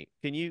hear me.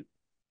 Can you?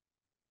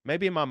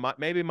 Maybe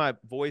my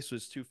voice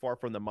was too far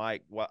from the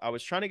mic. Well, I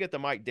was trying to get the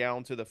mic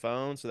down to the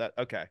phone, so that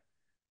okay.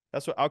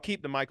 That's what I'll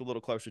keep the mic a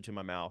little closer to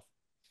my mouth.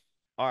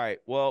 All right.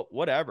 Well,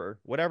 whatever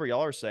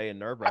y'all are saying,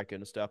 nerve-wracking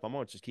and stuff. I'm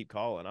gonna just keep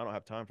calling. I don't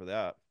have time for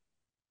that.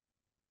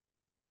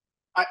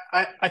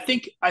 I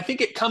think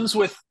it comes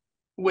with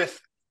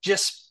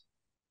just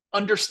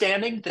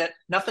understanding that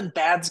nothing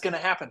bad's going to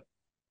happen.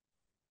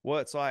 Well,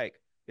 it's like,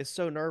 it's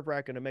so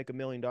nerve-wracking to make $1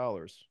 million.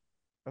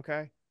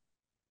 Okay.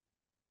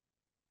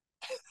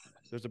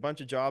 There's a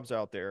bunch of jobs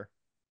out there.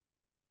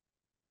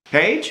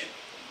 Paige?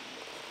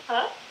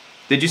 Hello?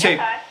 Did you say,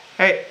 Yes,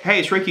 hi. hey,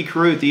 it's Ricky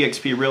Carruth,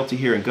 eXp Realty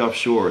here in Gulf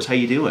Shores. How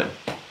you doing?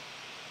 Oh,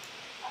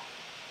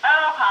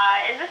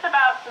 hi. Is this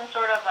about some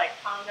sort of like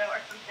condo or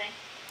something?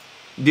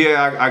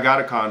 Yeah, I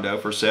got a condo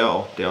for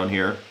sale down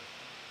here.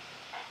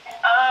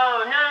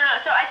 Oh,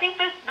 no. So I think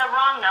the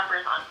wrong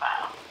number's on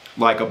file.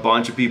 Like a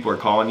bunch of people are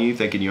calling you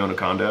thinking you own a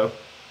condo.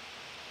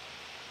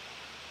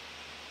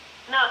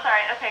 No,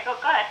 sorry. Okay, go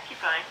ahead. Keep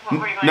going.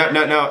 What were you going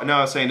No.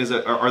 I was saying,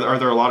 are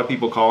there a lot of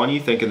people calling you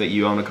thinking that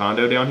you own a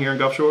condo down here in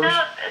Gulf Shores?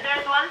 No,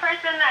 there's one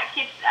person that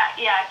keeps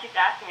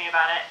asking me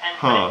about it, and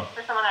Huh. it's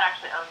for someone that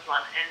actually owns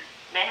one, and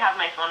they have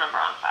my phone number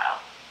on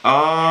file.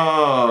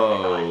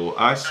 Oh,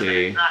 I So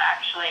see. it's not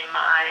actually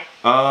my.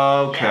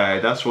 Okay, Yeah.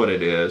 that's what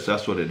it is.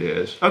 That's what it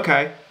is.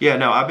 Okay. Yeah,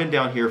 no, I've been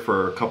down here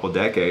for a couple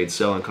decades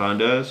selling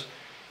condos,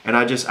 and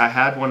I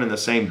had one in the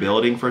same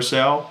building for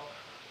sale.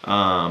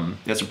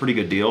 It's a pretty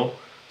good deal.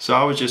 So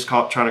I was just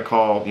trying to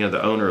call,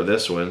 the owner of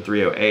this one,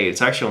 308.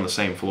 It's actually on the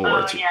same floor.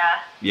 Oh, It's, yeah.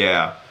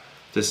 yeah,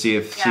 to see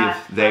if they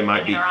that's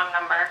might be. the wrong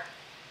number.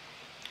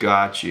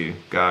 Got you.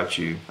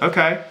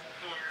 Okay.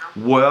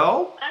 Yeah.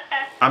 Well,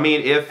 Okay. I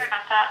mean, Sorry about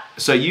that.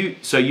 so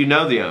you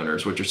know the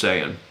owners, what you're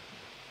saying.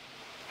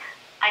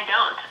 I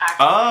don't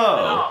actually.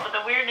 Oh. But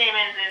the weird name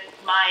is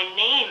my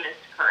name is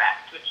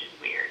correct, which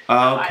is weird. So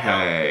I don't-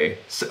 Okay.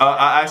 So,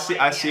 I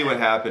see what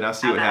happened. I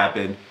see what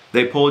happened.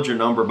 They pulled your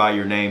number by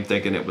your name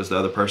thinking it was the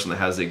other person that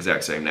has the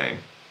exact same name.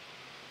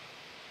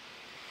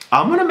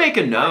 I'm gonna make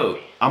a note.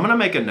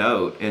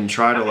 And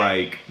try to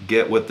like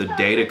get with the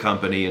data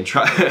company and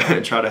try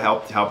to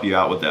help you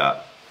out with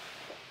that.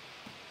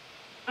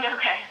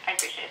 Okay, I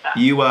appreciate that.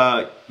 You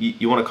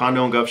want a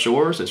condo in Gulf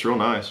Shores? It's real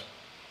nice.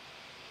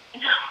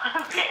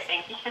 Okay,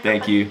 thank you.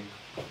 Thank you.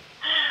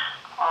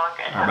 All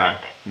good. All right,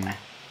 Have a bye. nice day.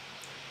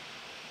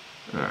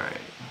 All right.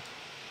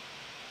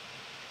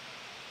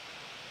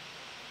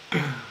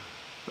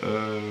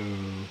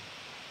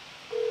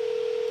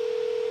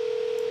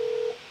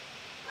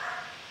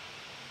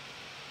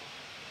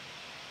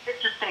 This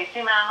is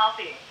Stacy. May I help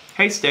you?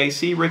 Hey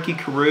Stacy, Ricky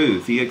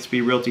Carruth,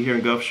 eXp Realty here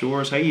in Gulf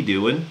Shores. How you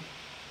doing?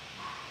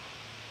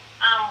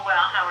 Well.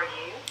 How are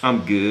you?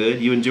 I'm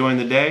good. You enjoying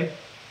the day?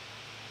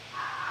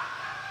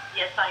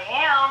 Yes, I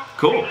am.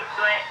 Cool. Are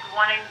you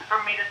wanting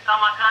for me to sell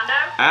my condo?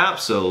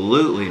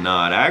 Absolutely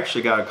not. I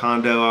actually got a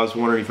condo I was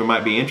wondering if you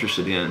might be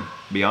interested in,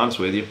 to be honest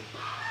with you.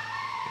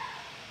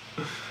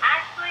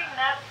 Actually,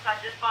 no, 'cause I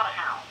just bought a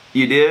house.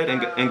 You did?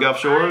 In Gulf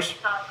Shores?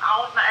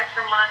 All of my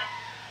extra money.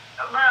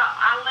 Well,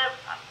 I live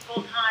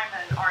full-time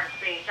in Orange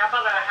Beach. I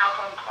bought a house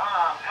on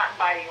Cotton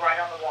Bayou right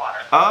on the water.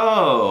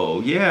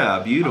 Oh, yeah.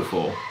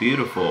 Beautiful.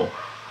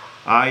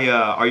 Are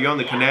you on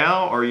the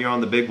canal or are you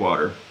on the big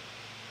water?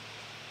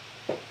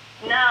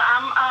 No,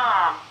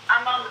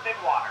 I'm on the big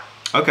water.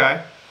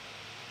 Okay.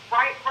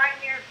 Right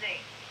near Z.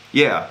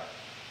 Yeah.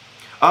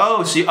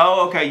 Oh,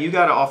 okay. You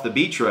got it off the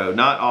beach road,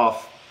 not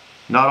off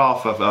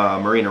of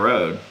Marina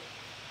Road.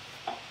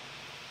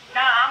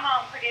 No, I'm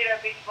on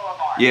Prudito Beach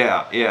Boulevard.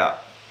 Yeah.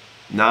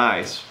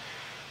 Nice.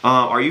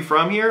 Are you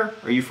from here?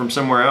 Or are you from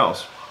somewhere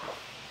else?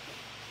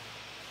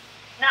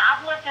 No,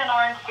 I've lived in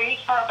Orange Beach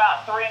for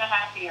about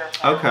 3.5 years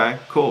now. Okay,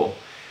 cool.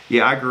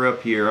 Yeah, I grew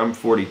up here. I'm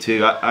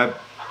 42. I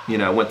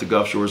went to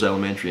Gulf Shores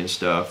Elementary and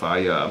stuff.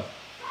 I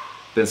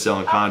been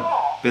selling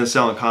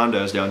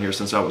condos down here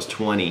since I was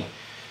 20.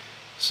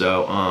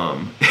 So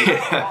Awesome.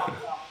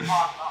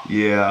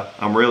 yeah,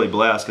 I'm really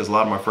blessed because a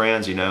lot of my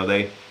friends,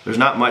 there's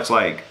not much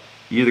like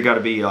you either got to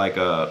be like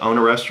own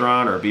a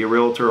restaurant or be a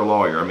realtor or a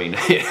lawyer. I mean,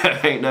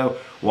 ain't no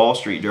Wall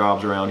Street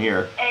jobs around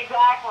here.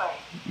 Exactly.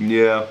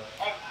 Yeah.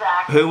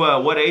 Exactly.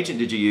 What agent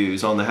did you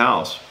use on the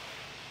house?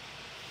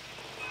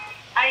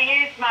 I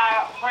used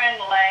my friend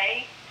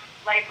Lay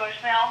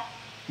Bushmill.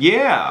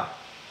 Yeah.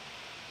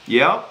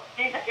 Yep.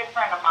 She's a good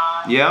friend of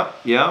mine.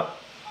 Yep.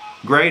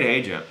 Great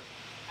agent.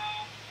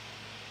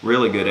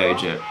 Really good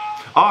agent.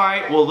 All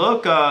right. Well,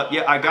 look. I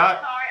got.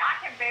 I'm sorry,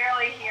 I can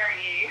barely hear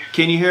you.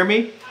 Can you hear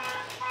me?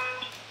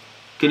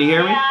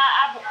 Yeah,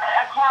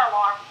 a car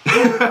alarm.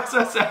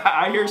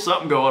 I hear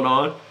something going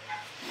on.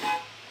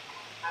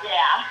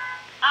 Yeah.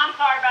 I'm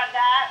sorry about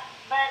that,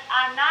 but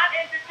I'm not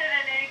interested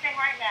in anything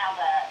right now,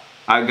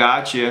 though. I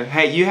got you.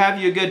 Hey, you have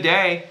you a good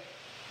day.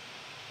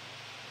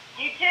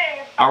 You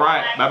too. All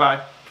right.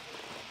 Bye.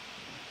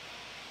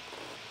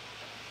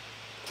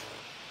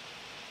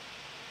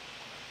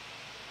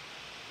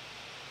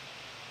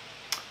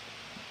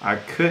 I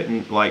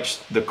couldn't,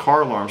 the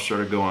car alarm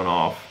started going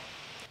off.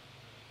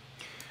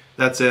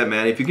 That's it,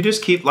 man. If you could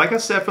just keep, like I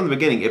said from the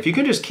beginning, if you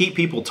can just keep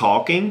people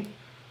talking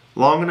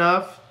long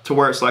enough to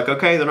where it's like,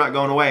 okay, they're not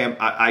going away.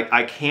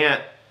 I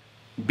can't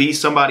be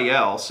somebody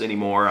else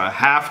anymore. I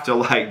have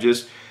to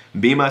just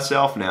be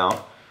myself now.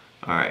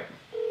 All right.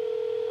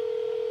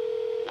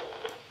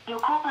 Your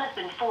call has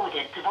been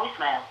forwarded to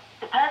voicemail.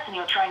 The person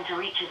you're trying to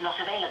reach is not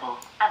available.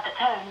 At the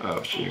tone, Oh,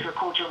 please shit.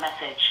 record your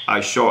message. I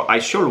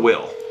sure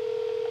will.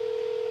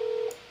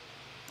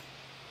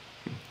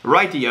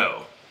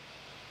 Rightio.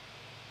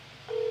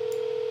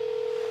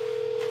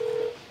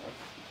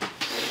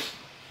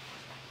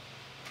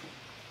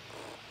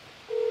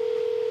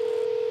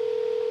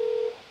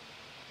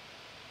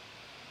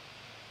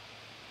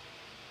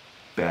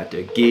 About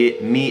to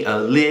get me a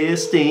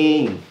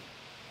listing.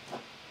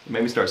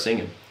 Made me start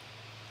singing.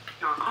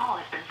 Your call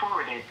has been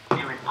forwarded to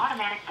an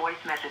automatic voice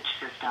message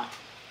system.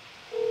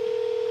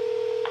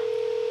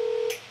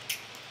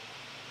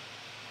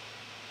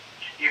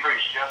 You've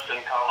reached Justin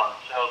Collins,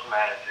 sales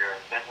manager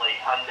at Bentley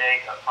Hyundai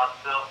of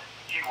Huntsville.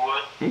 If you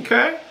would,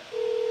 Okay.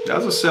 That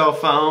was a cell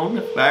phone,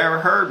 if I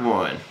ever heard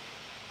one.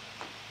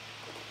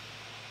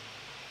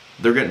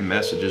 They're getting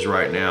messages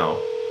right now.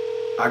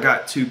 I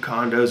got 2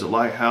 condos at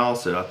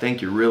Lighthouse that I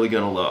think you're really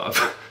gonna love.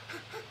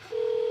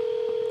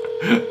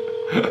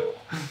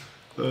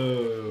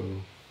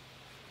 Oh.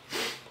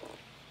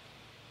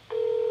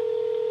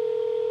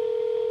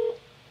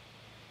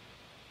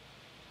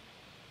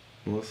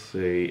 Let's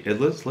see.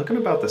 It's looking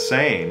about the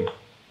same.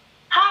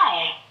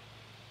 Hi.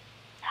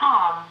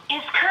 Tom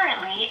is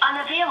currently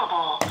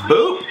unavailable.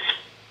 Boop.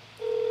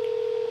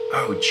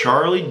 Oh,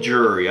 Charlie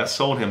Jury. I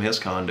sold him his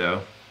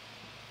condo.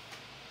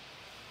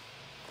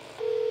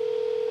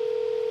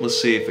 Let's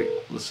see if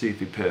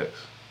he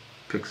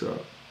picks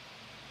up.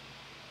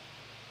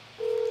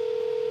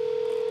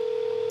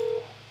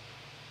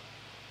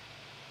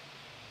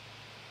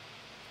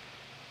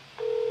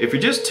 If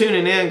you're just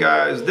tuning in,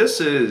 guys,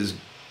 this is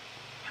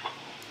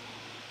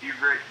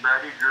you've reached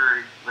Brady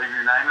Drury. Leave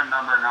your name and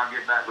number, and I'll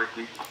get back with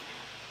you.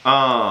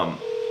 The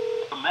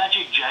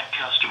Magic Jack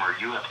customer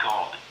you have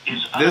called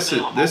is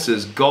unavailable. This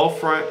is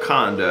Gulffront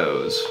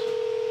Condos.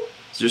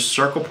 It's just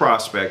circle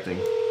prospecting.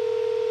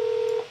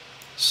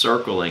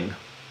 Circling.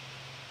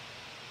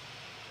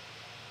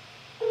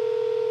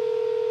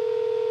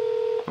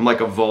 I'm like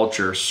a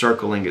vulture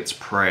circling its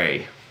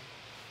prey.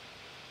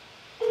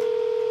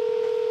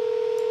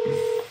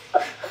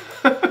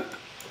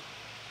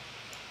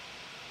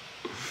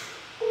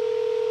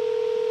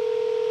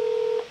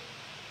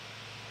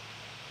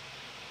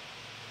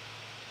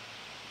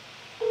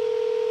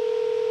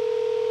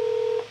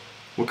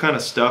 What kind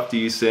of stuff do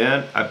you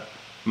send?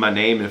 My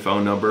name and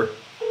phone number.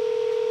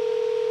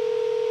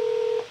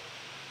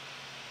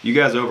 You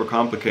guys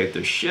overcomplicate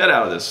the shit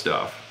out of this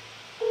stuff.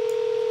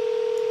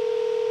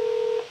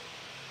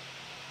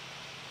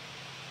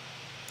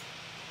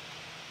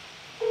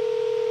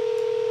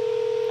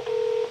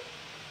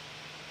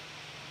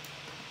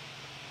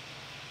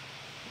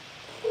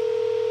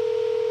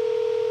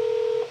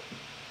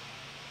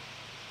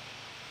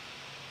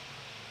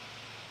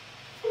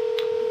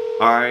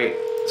 All right,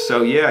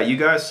 so yeah, you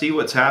guys see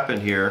what's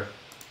happened here.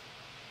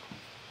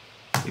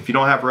 If you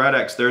don't have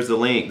RedX, there's the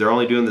link. They're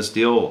only doing this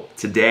deal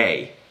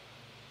today.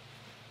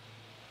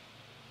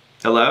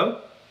 Hello?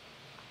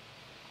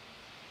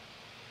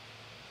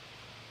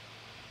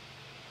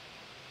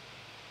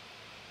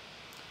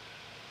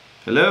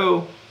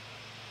 Hello?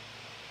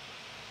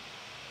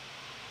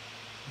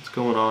 What's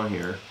going on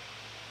here?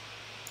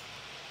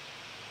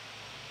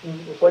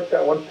 It's like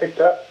that one picked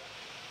up.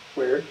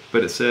 Weird.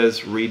 But it says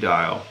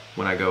redial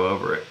when I go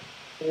over it.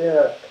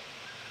 Yeah.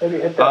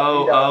 Maybe hit that.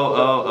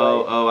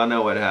 Oh, I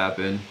know what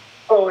happened.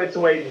 Oh, it's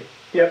waiting.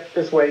 Yep,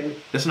 it's waiting.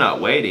 It's not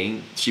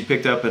waiting. She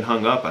picked up and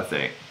hung up, I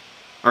think.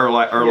 Or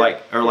like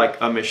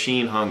a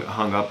machine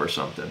hung up or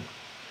something.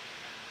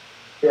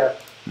 Yeah.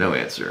 No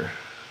answer.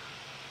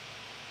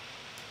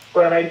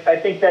 But I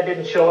think that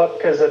didn't show up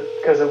because of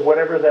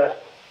whatever the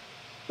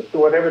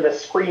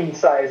screen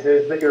size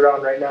is that you're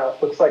on right now.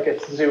 It looks like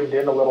it's zoomed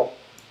in a little.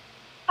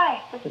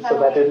 Hi. And so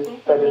that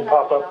didn't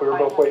pop up. We were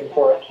both waiting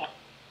for it.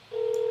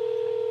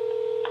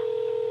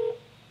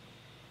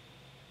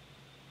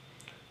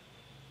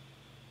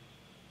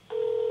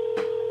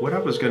 What I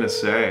was gonna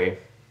say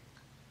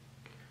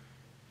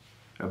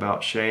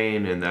about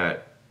Shane and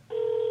that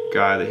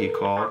guy that he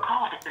called.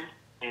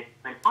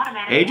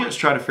 Agents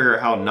try to figure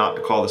out how not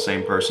to call the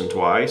same person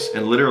twice,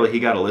 and literally he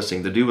got a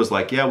listing. The dude was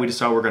like, "Yeah, we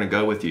decided we're gonna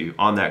go with you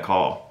on that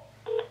call."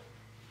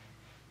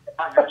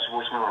 Hi, this is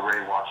voicemail of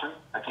Ray Watson.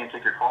 I can't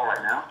take your call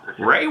right now.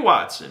 Ray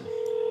Watson.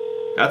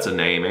 That's a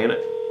name, ain't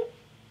it?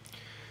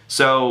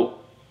 So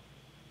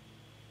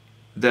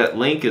that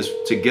link is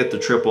to get the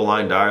triple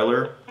line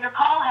dialer. Your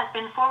call has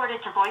been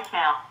forwarded to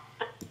voicemail.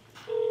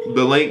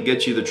 The link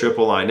gets you the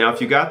triple line. Now, if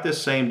you got this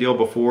same deal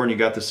before and you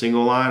got the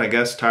single line, I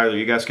guess, Tyler,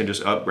 you guys can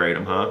just upgrade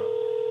them, huh?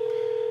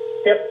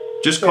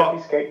 Yep. Just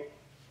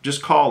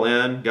call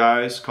in,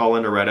 guys. Call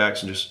into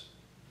RedX and just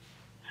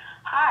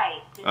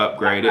Hi.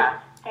 upgrade it.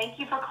 Thank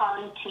you for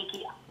calling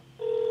Tiki.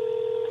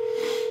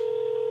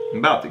 I'm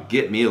about to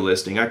get me a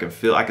listing. I can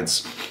smell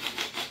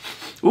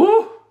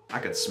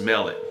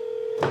it.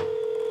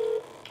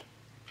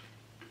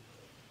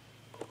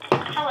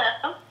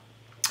 Hello.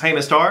 Hey,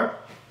 Miss Tar.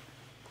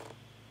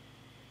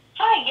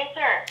 Hi. Yes,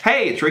 sir.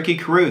 Hey, it's Ricky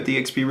Carruth,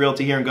 eXp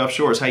Realty here in Gulf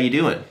Shores. How you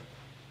doing?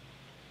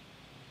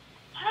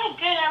 Hi.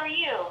 Good. How are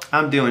you?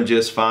 I'm doing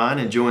just fine,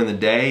 enjoying the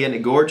day. Isn't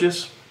it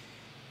gorgeous?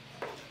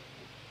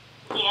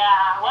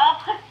 Yeah, well,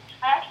 I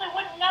actually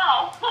wouldn't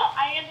know.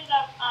 I ended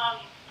up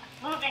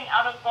moving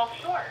out of Gulf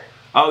Shores.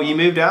 Oh, you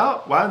moved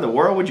out? Why in the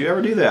world would you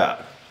ever do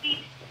that?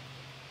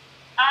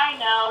 I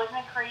know, isn't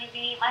it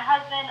crazy? My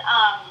husband,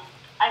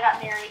 I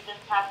got married this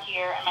past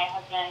year, and my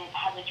husband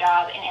has a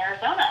job in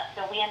Arizona,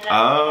 so we ended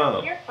up moving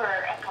out here for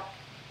a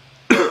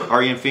couple.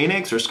 Are you in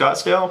Phoenix or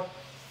Scottsdale?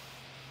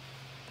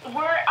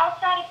 We're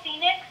outside of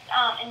Phoenix,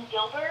 in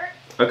Gilbert.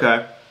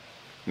 Okay.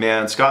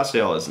 Man,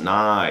 Scottsdale is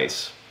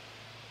nice.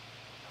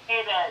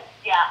 It is,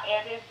 yeah,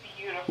 it is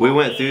beautiful. We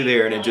went through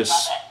there and really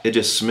it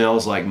just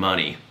smells like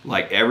money.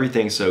 Like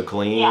everything's so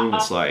clean. Yeah.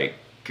 It's like,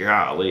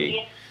 golly.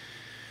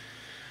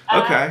 Yeah.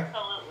 Okay.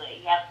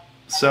 Absolutely, yep.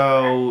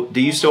 So,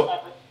 do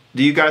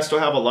you guys still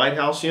have a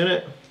lighthouse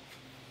unit?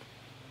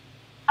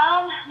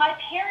 My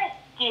parents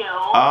do.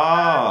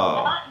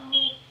 Oh. Not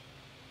me.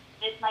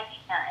 It's my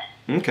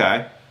parents.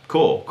 Okay.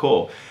 Cool,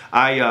 cool.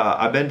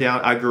 I've been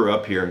down. I grew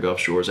up here in Gulf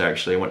Shores.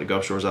 Actually, I went to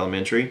Gulf Shores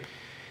Elementary,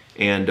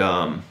 and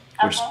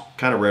which is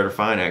kind of rare to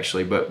find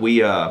actually. But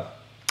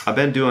I've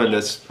been doing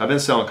this. I've been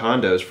selling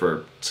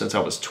condos since I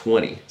was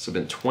 20. So it's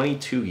been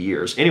 22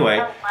 years.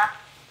 Anyway,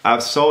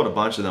 I've sold a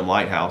bunch of them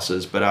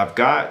lighthouses, but I've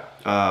got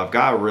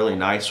a really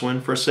nice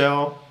one for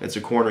sale. It's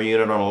a corner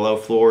unit on a low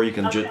floor. You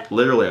can just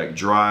literally like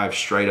drive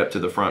straight up to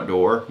the front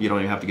door. You don't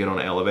even have to get on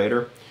an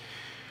elevator.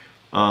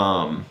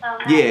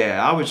 Yeah,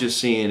 I was just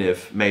seeing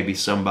if maybe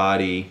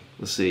somebody,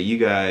 let's see, you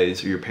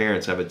guys or your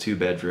parents have a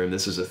 2-bedroom.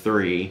 This is a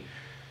 3.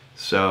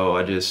 So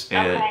I just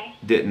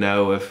didn't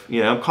know if,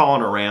 I'm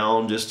calling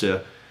around just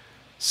to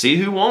see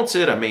who wants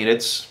it. I mean,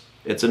 it's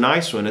a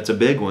nice one. It's a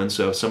big one.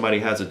 So if somebody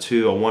has a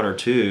 1 or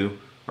 2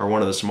 or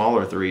one of the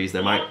smaller 3s,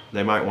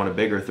 they might want a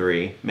bigger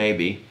 3,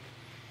 maybe.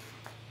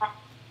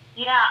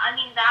 Yeah, I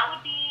mean, that's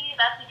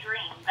a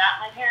dream.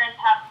 My parents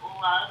have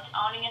loved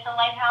owning at the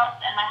lighthouse,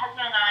 and my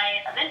husband and I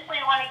eventually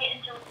want to get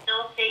into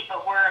real estate,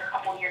 but we're a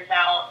couple years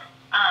out,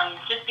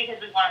 just because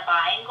we want to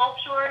buy in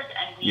Gulf Shores,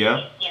 and we,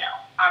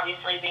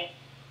 obviously being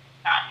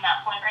not in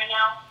that point right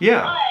now.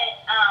 Yeah.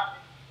 But,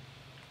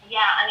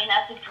 yeah, I mean,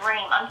 that's a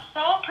dream. I'm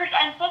so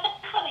thankful that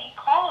you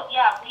called.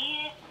 Yeah,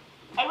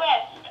 I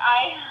wish.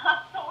 I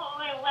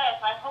absolutely wish.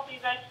 I hope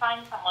you guys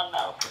find someone,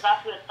 though, because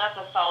that's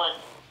a solid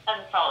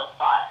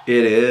spot.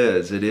 It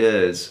is.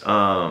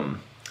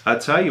 I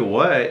tell you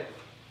what,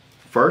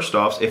 first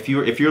off, if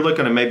you're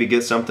looking to maybe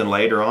get something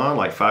later on,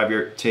 like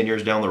 10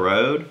 years down the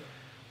road,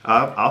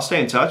 I'll stay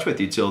in touch with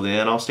you till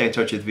then. I'll stay in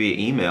touch with you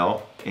via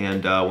email.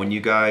 And when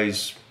you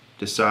guys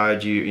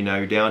decide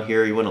you're down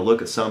here, you want to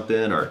look at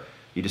something, or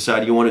you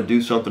decide you want to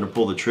do something to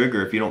pull the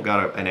trigger, if you don't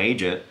got an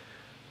agent,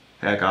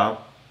 heck, I'd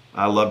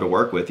love to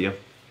work with you.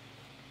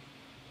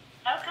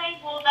 Okay,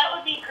 well, that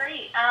would be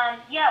great.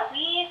 Yeah,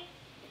 we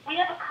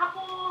have a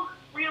couple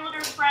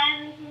realtor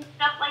friends and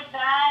stuff like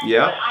that.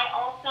 Yeah. But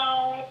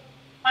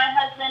my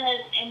husband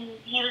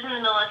he was in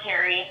the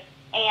military,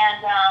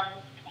 and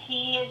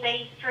he is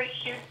a straight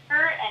shooter,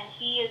 and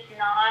he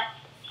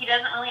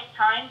doesn't really have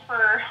time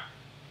for,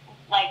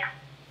 like,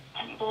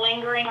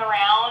 lingering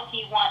around.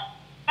 He wants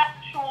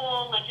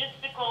factual,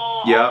 logistical,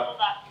 all of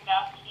that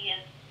stuff.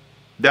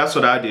 That's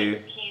what I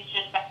do. He's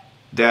just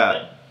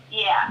Dad.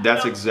 Yeah.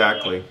 That's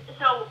exactly.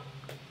 So,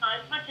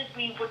 as much as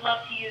we would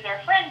love to use our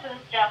friends and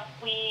stuff,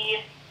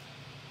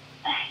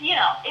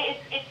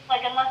 it's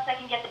like, unless they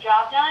can get the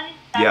job done,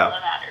 that's all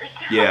that matters.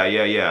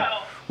 Yeah. So,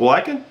 well,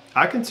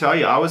 I can tell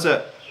you, I was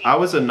a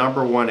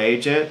 #1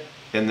 agent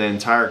in the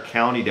entire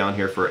county down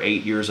here for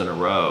 8 years in a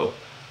row.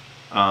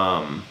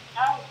 oh,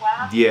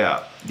 wow.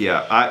 Yeah.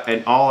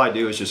 And all I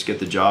do is just get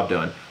the job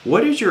done.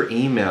 What is your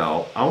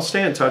email? I'll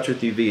stay in touch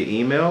with you via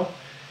email,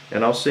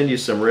 and I'll send you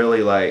some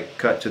really like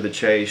cut to the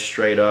chase,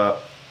 straight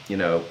up,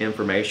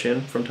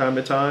 information from time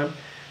to time.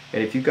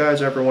 And if you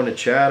guys ever want to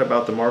chat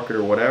about the market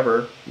or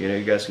whatever,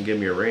 you guys can give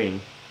me a ring.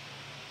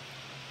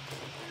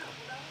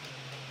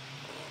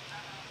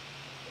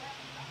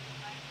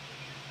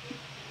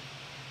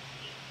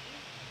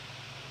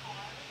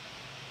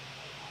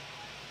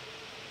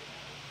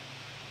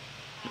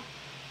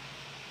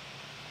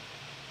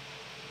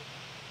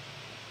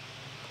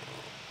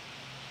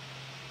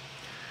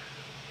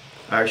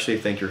 I actually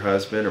think your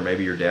husband or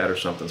maybe your dad or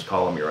something's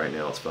calling me right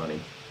now. It's funny.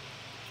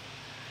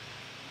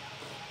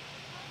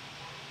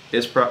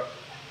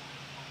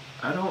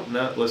 I don't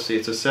know. Let's see.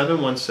 It's a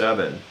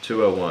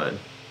 717-201.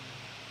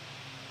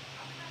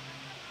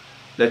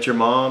 That's your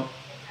mom?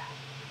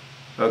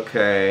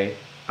 Okay.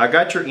 I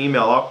got your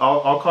email.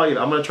 I'll call you.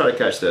 I'm going to try to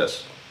catch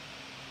this.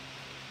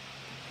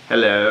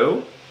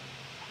 Hello?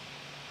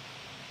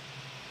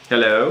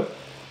 Hello?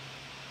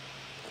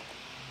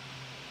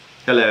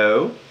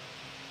 Hello?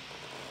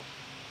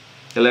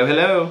 Hello,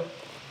 hello?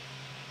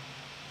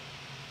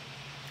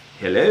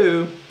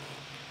 Hello?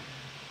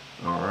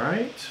 All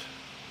right.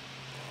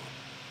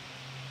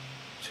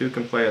 2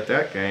 can play at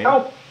that game.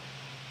 Oh.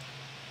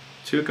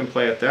 2 can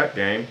play at that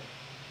game.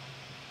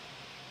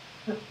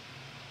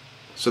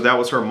 So that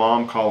was her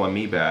mom calling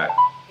me back.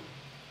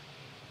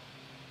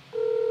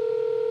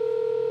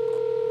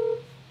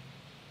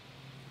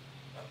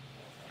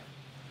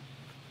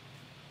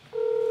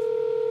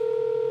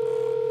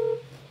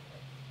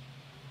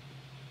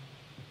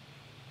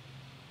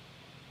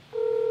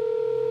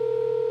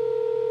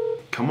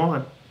 Come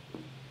on.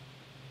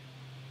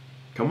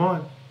 Come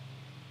on.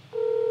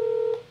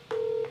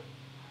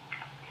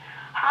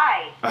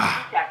 Hi, this is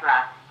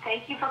Deborah.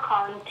 Thank you for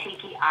calling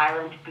Tiki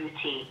Island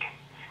Boutique.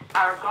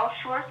 Our Gulf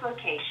Shores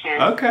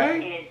location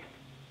is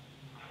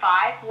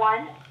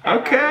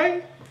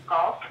 517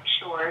 Gulf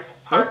Shores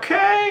Park.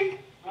 1.5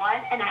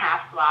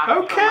 blocks from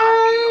our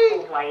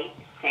beautiful white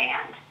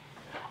sand.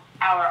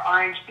 Our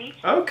Orange Beach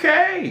is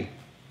located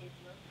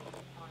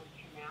on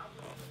Canal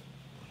Road,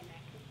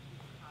 connected to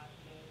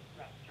Cosmo's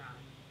Restaurant.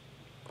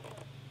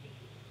 If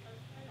you in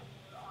person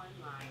or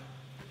online,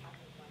 have a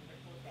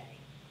wonderful day.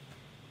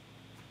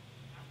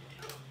 At the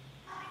tone,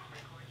 please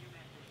record your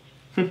message.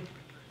 When you are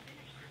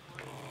finished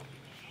recording, you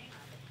can hang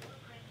up or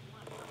press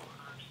 1 for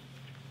more options.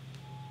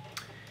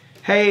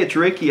 Hey, it's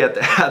Ricky.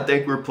 I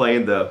think we're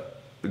playing the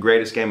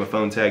greatest game of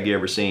phone tag you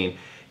ever seen.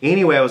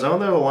 Anyway, I was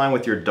on the other line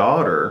with your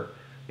daughter,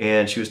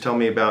 and she was telling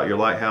me about your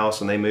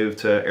lighthouse, and they moved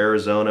to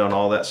Arizona and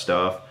all that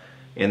stuff.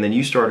 And then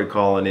you started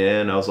calling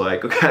in. I was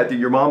like, okay,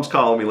 your mom's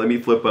calling me. Let me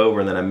flip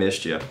over, and then I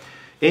missed you.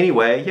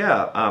 Anyway,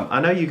 yeah,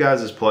 I know you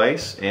guys'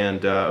 place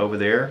and over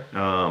there,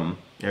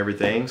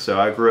 everything. So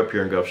I grew up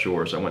here in Gulf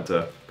Shores. I went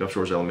to Gulf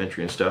Shores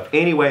Elementary and stuff.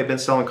 Anyway, I've been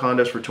selling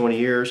condos for 20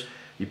 years.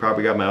 You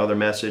probably got my other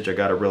message. I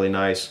got a really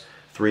nice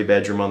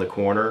 3-bedroom on the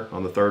corner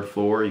on the 3rd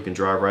floor. You can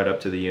drive right up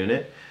to the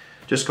unit.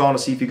 Just calling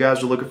to see if you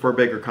guys are looking for a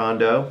bigger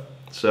condo.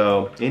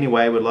 So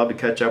anyway, would love to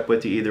catch up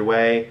with you either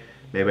way.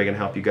 Maybe I can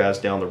help you guys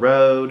down the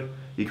road.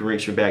 You can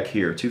reach me back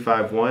here,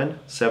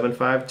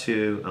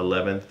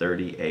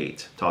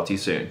 251-752-1138. Talk to you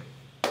soon.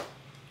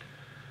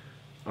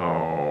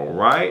 All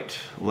right,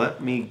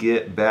 let me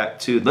get back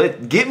to,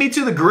 get me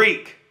to the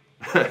Greek,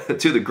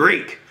 to the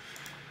Greek.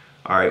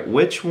 All right,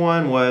 which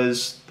one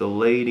was the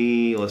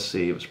lady? Let's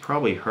see, it was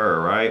probably her,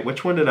 right?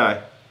 Which one did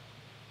I,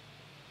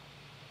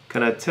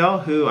 can I tell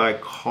who I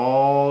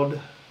called?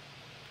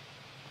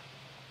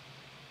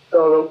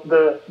 So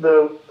the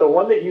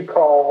one that you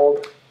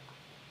called.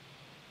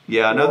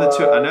 Yeah, I know the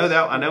two. I know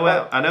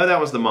that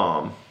was the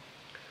mom.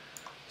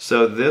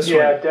 So this one.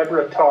 Yeah,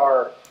 Deborah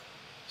Tarr.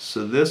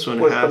 So this one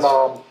was has. the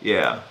mom.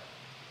 Yeah.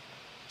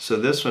 So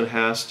this one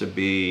has to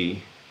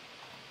be.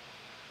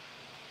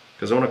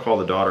 Because I want to call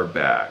the daughter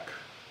back.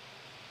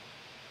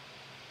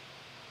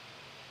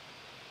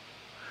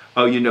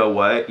 Oh, you know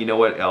what? You know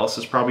what else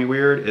is probably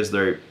weird? Is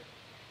there.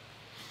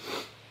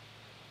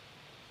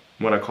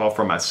 When I call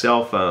from my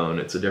cell phone,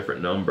 it's a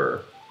different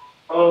number.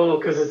 Oh,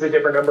 because it's a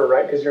different number,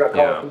 right? Because you're not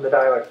calling from the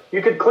dialer.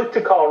 You could click to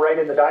call right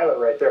in the dialer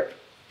right there.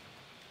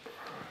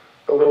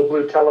 The little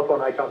blue telephone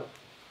icon.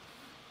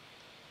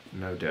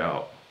 No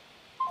doubt.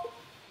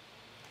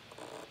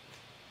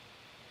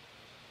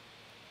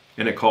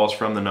 And it calls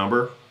from the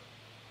number?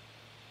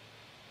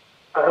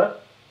 Uh-huh.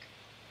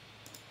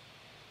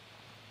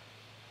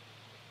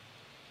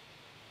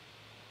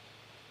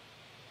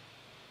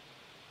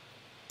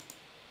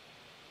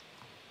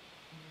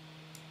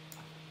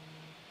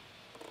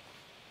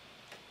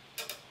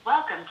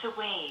 Welcome to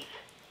Wave.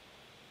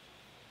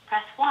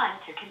 Press 1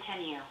 to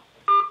continue.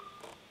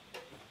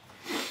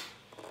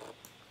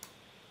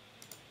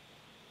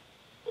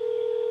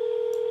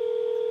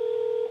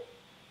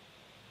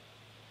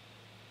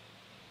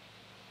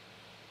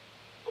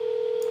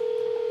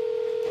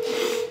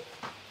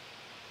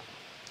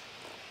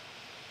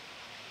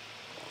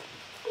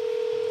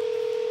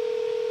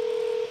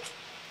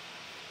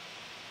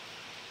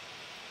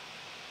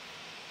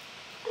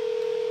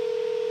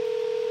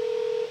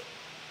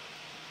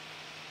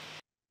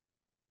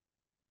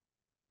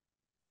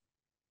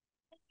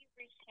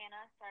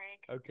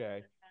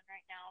 Okay.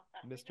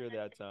 Missed her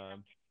that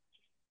time.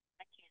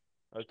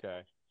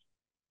 Okay.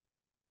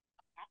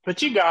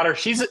 But you got her.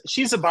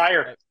 She's a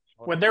buyer.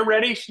 When they're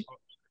ready,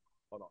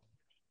 Hold on.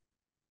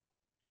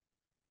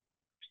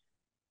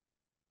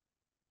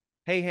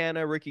 Hey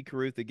Hannah, Ricky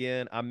Carruth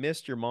again. I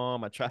missed your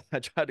mom. I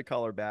tried to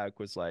call her back.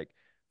 Was like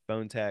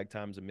phone tag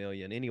times a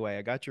million. Anyway,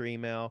 I got your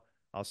email.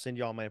 I'll send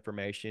you all my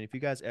information. If you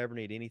guys ever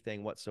need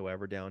anything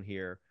whatsoever down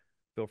here,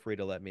 feel free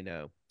to let me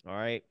know. All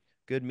right.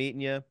 Good meeting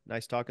you.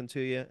 Nice talking to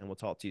you, and we'll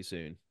talk to you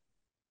soon.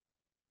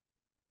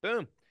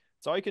 Boom.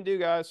 That's all you can do,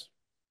 guys.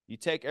 You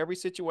take every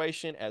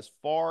situation as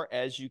far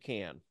as you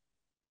can.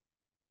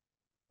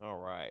 All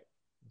right.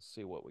 Let's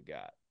see what we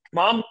got.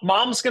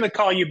 mom's going to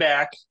call you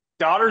back.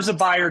 Daughter's a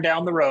buyer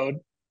down the road.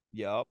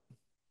 Yep.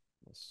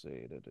 Let's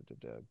see.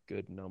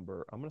 Good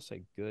number. I'm going to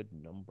say good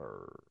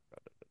number.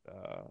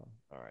 All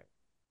right.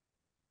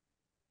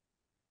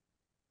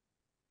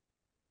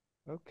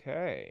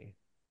 Okay.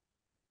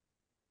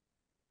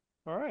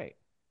 All right.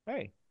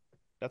 Hey,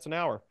 that's an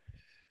hour.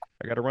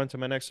 I got to run to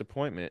my next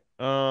appointment.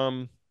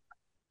 I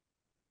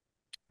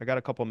got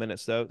a couple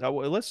minutes though.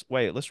 Let's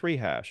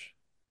rehash.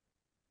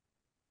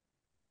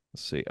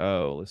 Let's see.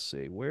 Oh, let's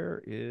see.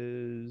 Where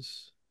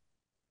is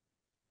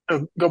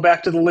Go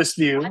back to the list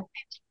view.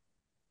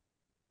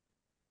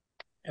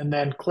 And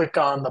then click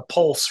on the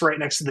pulse right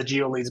next to the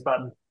GeoLeads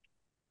button.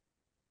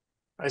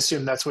 I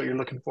assume that's what you're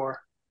looking for.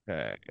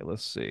 Okay,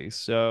 let's see.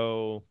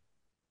 So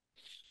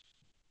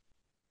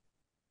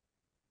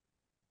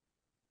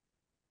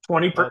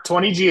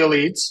 20 geo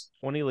leads.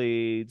 20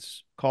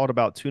 leads, called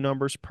about 2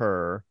 numbers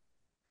per,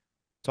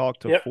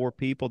 talked to Yep. 4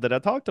 people. Did I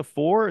talk to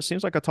 4? It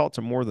seems like I talked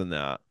to more than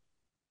that.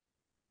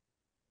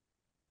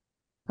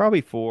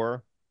 Probably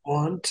 4.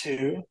 1,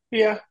 2.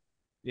 Yeah.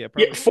 Yeah, Yeah.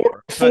 probably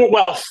Four. 4. But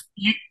Well,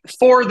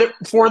 four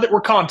that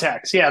were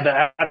contacts. Yeah.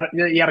 That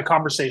you had a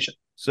conversation.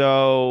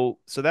 so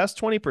that's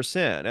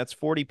 20%. That's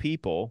 40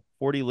 people,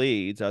 40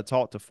 leads. I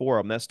talked to 4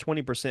 of them. That's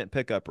 20%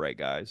 pickup rate,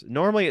 guys.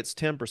 Normally it's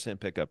 10%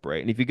 pickup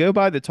rate. And if you go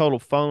by the total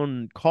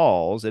phone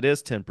calls, it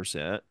is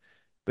 10%.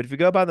 But if you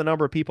go by the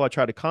number of people I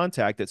try to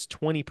contact, it's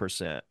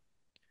 20%.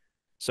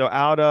 So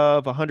out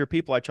of 100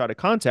 people I try to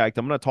contact,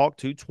 I'm going to talk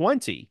to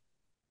 20.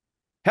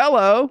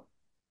 Hello.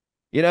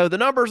 The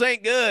numbers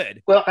ain't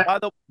good. Well,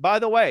 By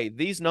the way,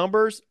 these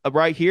numbers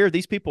right here,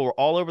 these people are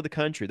all over the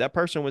country. That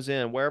person was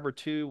in wherever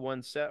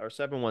 217 or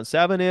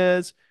 717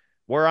 is,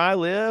 where I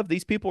live.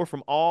 These people are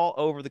from all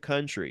over the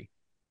country.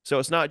 So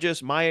it's not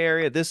just my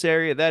area, this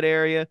area, that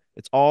area.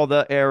 It's all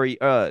the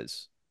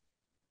areas.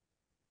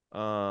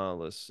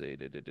 Let's see.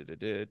 There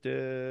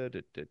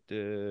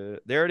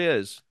it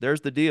is.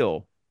 There's the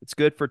deal. It's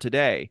good for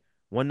today.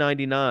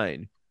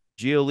 199.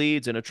 Geo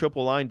leads and a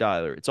triple line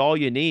dialer. It's all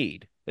you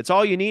need. It's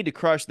all you need to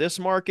crush this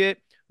market,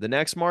 the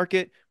next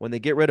market, when they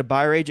get rid of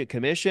buyer agent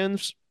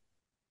commissions,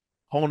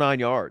 whole 9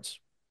 yards.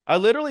 I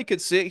literally could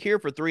sit here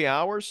for 3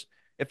 hours.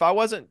 If I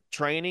wasn't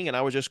training and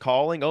I was just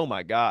calling, oh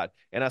my God.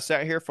 And I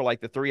sat here for like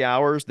the 3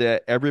 hours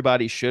that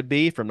everybody should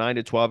be from 9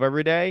 to 12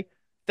 every day.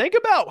 Think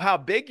about how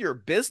big your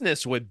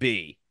business would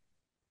be.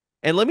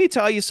 And let me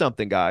tell you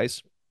something,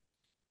 guys.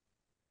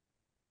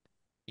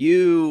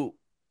 Even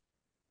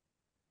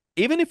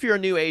if you're a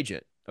new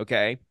agent,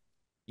 okay,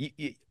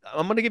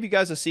 I'm going to give you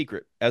guys a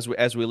secret as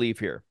we leave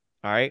here.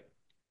 All right.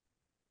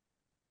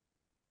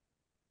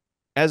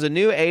 As a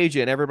new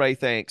agent, everybody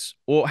thinks,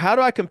 well, how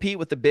do I compete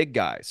with the big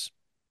guys?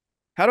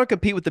 How do I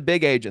compete with the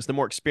big agents, the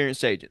more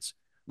experienced agents?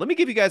 Let me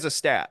give you guys a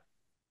stat.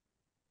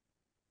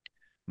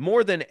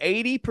 More than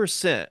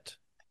 80%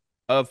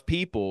 of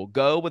people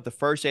go with the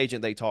first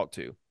agent they talk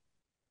to.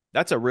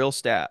 That's a real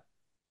stat.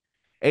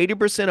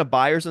 80% of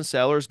buyers and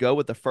sellers go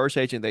with the first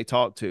agent they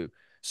talk to.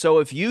 So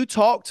if you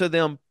talk to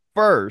them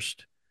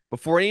first,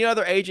 before any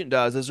other agent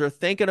does, as they're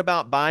thinking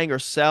about buying or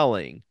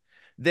selling,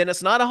 then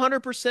it's not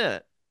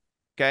 100%,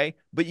 okay?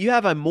 But you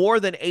have a more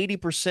than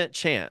 80%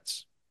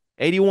 chance,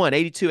 81,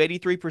 82,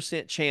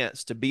 83%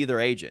 chance to be their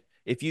agent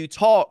if you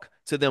talk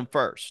to them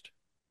first.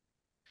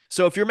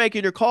 So if you're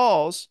making your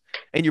calls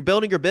and you're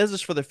building your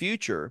business for the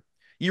future,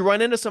 you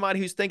run into somebody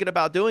who's thinking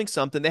about doing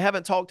something, they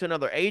haven't talked to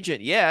another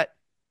agent yet,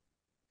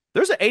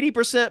 there's an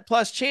 80%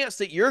 plus chance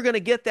that you're going to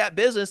get that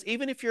business,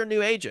 even if you're a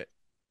new agent.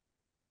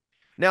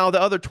 Now,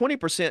 the other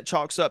 20%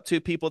 chalks up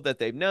to people that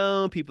they've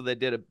known, people that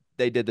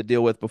they did the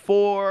deal with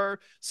before,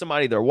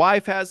 somebody their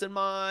wife has in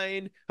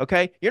mind.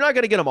 Okay. You're not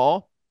going to get them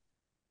all.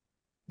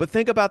 But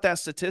think about that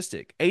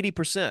statistic,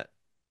 80%.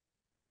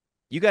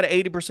 You got an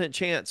 80%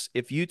 chance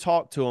if you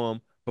talk to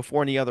them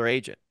before any other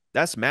agent.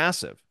 That's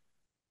massive.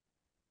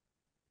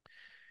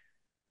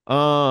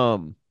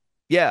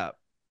 Yeah.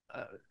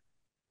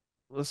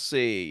 Let's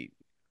see.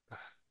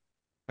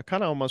 I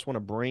kind of almost want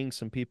to bring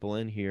some people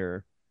in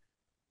here,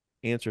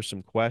 answer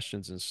some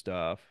questions and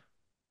stuff.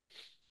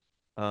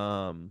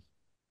 I'll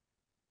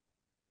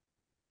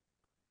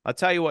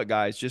tell you what,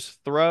 guys,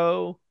 just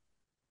throw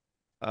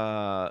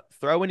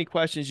any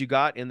questions you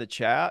got in the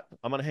chat.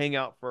 I'm gonna hang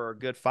out for a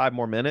good 5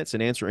 more minutes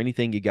and answer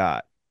anything you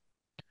got.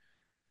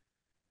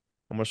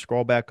 I'm gonna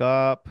scroll back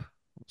up.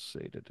 Let's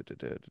see.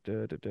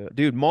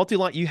 Dude,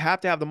 multi-line, you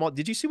have to have the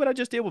did you see what I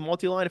just did with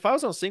multi-line? If I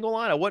was on a single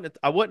line, I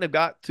wouldn't have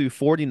got to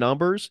 40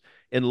 numbers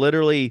in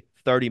literally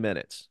 30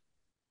 minutes.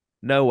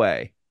 No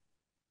way.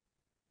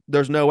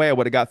 There's no way I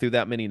would have got through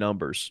that many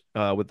numbers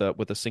with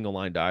a single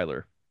line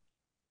dialer.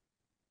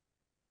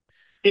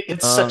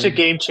 It's such a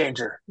game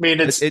changer. I mean,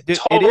 it's it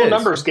total is.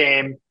 numbers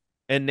game.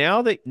 And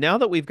now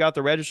that we've got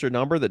the registered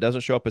number that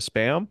doesn't show up as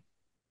spam,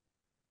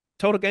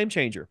 total game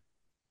changer.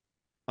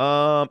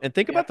 And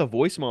think about the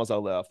voicemails I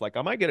left. Like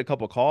I might get a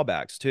couple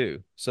callbacks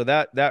too. So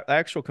that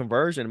actual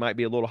conversion might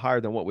be a little higher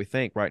than what we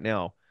think right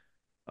now,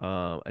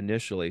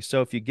 initially.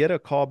 So if you get a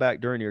callback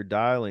during your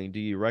dialing, do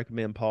you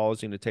recommend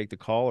pausing to take the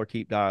call or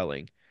keep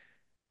dialing?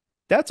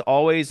 That's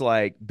always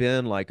like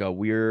been like a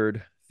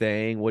weird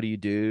thing. What do you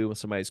do when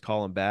somebody's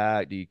calling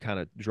back? Do you kind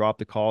of drop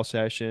the call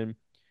session?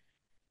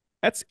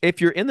 That's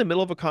if you're in the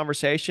middle of a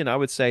conversation, I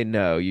would say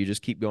no. You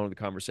just keep going with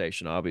the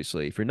conversation,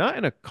 obviously. If you're not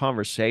in a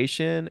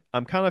conversation,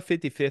 I'm kind of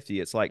 50-50.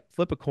 It's like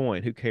flip a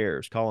coin. Who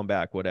cares? Call them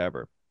back,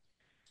 whatever.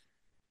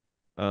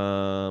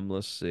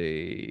 Let's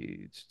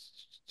see.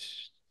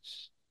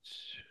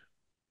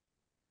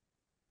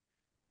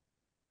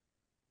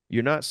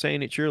 You're not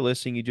saying it's your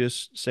listing. You're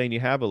just saying you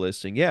have a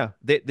listing. Yeah,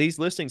 these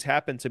listings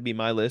happen to be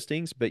my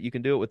listings, but you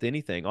can do it with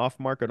anything. Off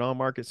market, on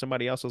market,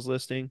 somebody else's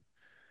listing.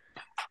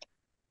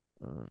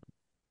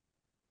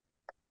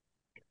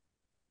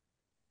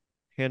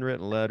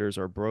 Handwritten letters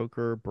are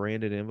broker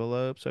branded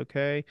envelopes.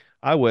 Okay.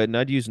 I wouldn't.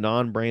 I'd use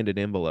non-branded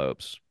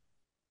envelopes.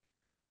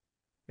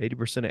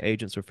 80% of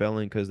agents are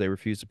failing because they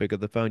refuse to pick up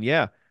the phone.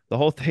 Yeah. The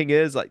whole thing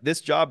is like this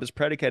job is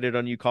predicated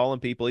on you calling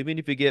people. Even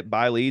if you get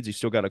buy leads, you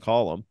still got to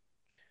call them.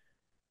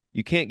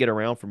 You can't get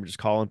around from just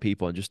calling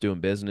people and just doing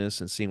business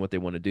and seeing what they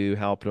want to do,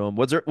 helping them.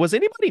 Was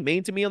anybody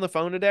mean to me on the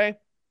phone today?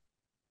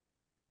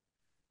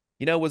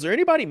 Was there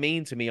anybody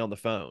mean to me on the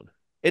phone?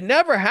 It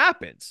never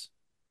happens.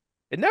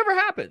 It never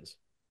happens.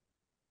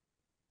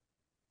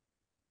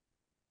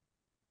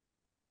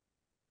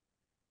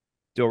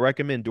 Do I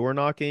recommend door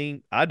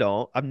knocking? I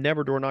don't. I've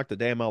never door knocked a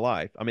day in my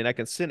life. I mean, I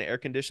can sit in an air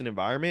conditioned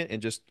environment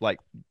and just like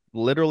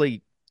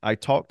literally I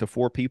talk to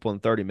 4 people in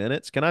 30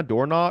 minutes. Can I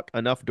door knock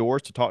enough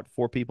doors to talk to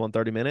 4 people in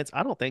 30 minutes?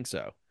 I don't think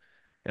so.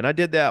 And I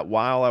did that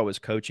while I was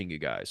coaching you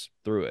guys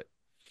through it.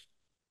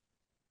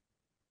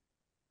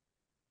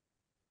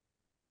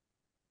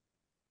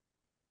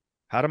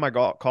 How do my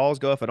calls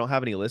go if I don't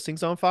have any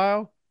listings on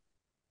file?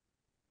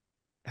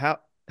 How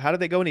do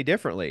they go any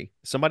differently?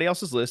 Somebody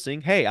else is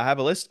listing. Hey, I have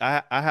a list.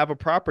 I have a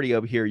property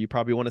over here you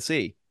probably want to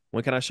see.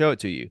 When can I show it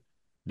to you?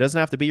 It doesn't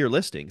have to be your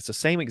listing. It's the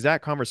same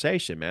exact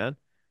conversation, man.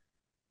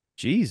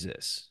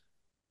 Jesus.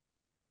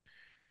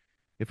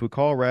 If we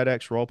call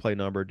RedX roleplay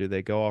number, do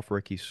they go off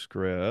Ricky's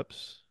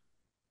scripts?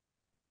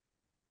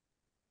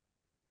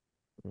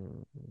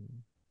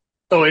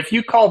 So if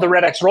you call the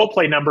RedX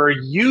roleplay number,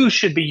 you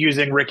should be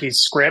using Ricky's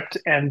script,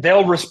 and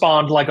they'll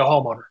respond like a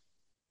homeowner.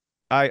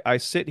 I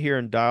sit here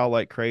and dial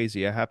like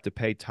crazy. I have to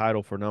pay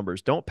title for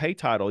numbers. Don't pay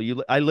title.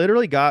 I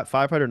literally got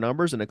 500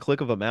 numbers in a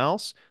click of a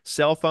mouse,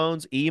 cell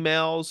phones,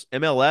 emails,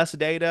 MLS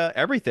data,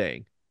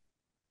 everything.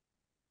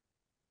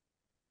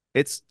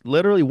 It's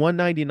literally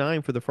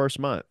 $199 for the first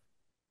month.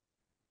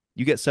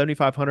 You get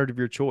 7,500 of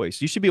your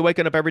choice. You should be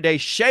waking up every day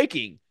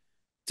shaking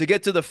to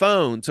get to the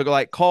phone, to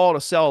like call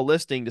to sell a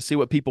listing to see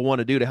what people want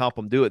to do to help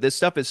them do it. This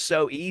stuff is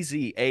so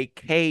easy. A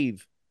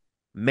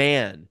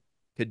caveman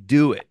could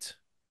do it.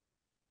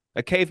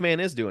 A caveman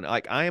is doing it.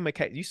 Like I am a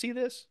cave. You see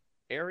this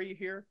area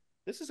here?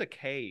 This is a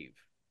cave.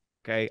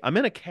 Okay. I'm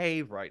in a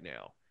cave right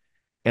now.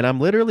 And I'm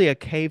literally a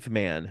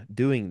caveman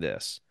doing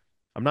this.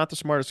 I'm not the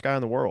smartest guy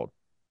in the world,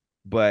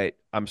 but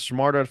I'm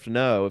smart enough to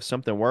know if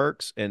something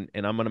works and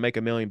I'm going to make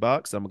 $1 million,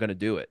 I'm going to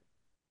do it.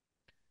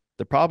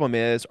 The problem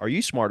is, are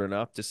you smart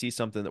enough to see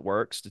something that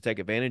works, to take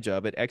advantage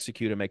of it,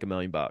 execute, and make $1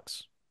 million?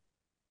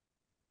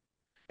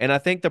 And I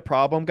think the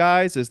problem,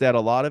 guys, is that a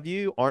lot of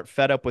you aren't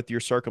fed up with your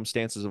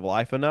circumstances of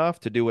life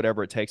enough to do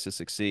whatever it takes to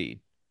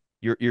succeed.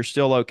 You're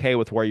still okay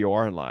with where you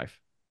are in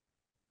life.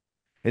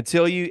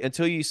 Until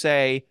you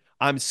say,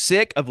 I'm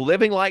sick of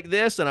living like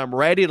this and I'm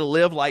ready to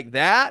live like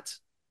that,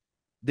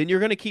 then you're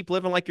going to keep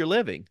living like you're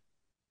living.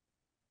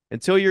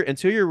 Until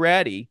you're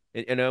ready,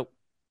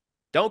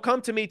 don't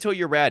come to me till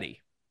you're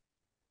ready.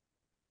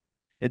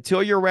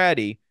 Until you're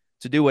ready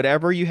to do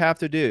whatever you have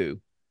to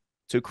do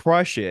to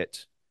crush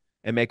it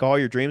and make all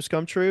your dreams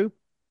come true,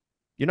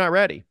 you're not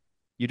ready.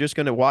 You're just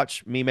going to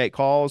watch me make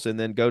calls and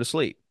then go to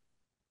sleep.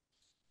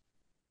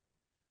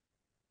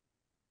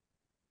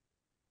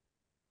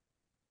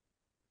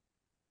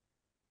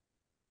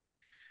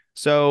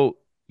 So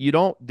you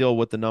don't deal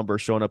with the number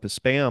showing up as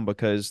spam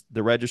because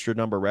the registered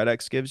number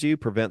RedX gives you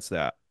prevents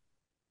that.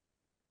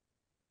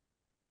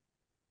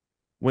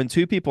 When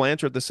 2 people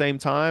answer at the same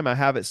time, I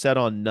have it set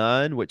on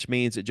none, which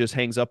means it just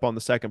hangs up on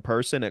the second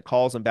person. It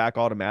calls them back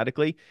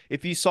automatically.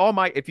 If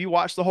you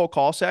watched the whole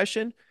call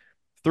session,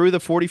 through the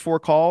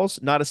 44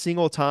 calls, not a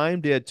single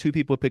time did 2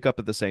 people pick up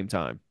at the same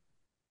time.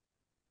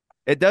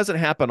 It doesn't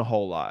happen a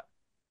whole lot.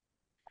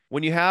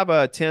 When you have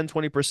a 10,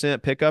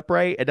 20% pickup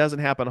rate, it doesn't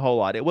happen a whole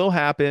lot. It will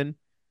happen,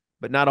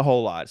 but not a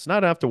whole lot. It's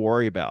not enough to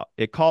worry about.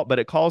 But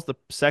it calls the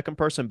second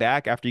person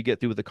back after you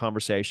get through with the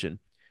conversation.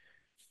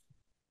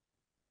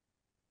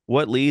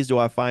 What leads do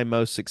I find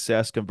most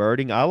success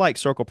converting? I like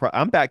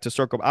I'm back to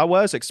circle. I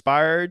was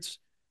expireds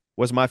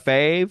was my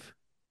fave.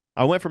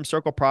 I went from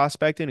circle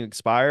prospecting to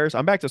expires.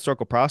 I'm back to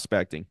circle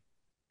prospecting.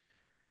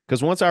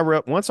 Because once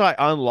I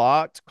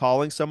unlocked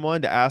calling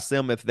someone to ask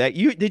them if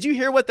did you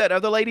hear what that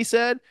other lady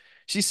said?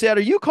 She said,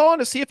 "Are you calling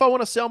to see if I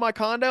want to sell my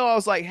condo?" I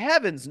was like,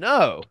 "Heavens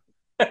no.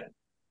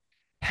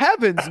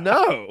 Heavens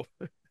no.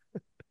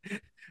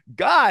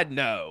 God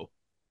no.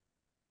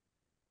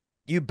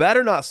 You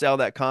better not sell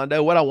that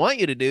condo. What I want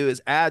you to do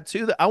is I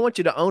want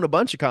you to own a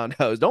bunch of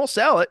condos. Don't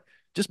sell it.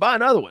 Just buy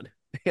another one."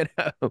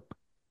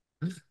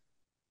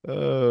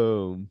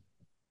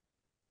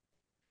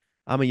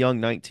 I'm a young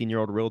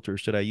 19-year-old realtor.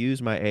 Should I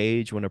use my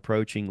age when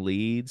approaching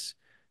leads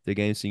to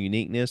gain some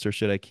uniqueness, or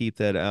should I keep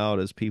that out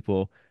as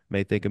people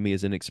may think of me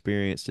as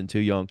inexperienced and too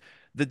young?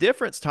 The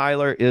difference,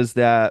 Tyler, is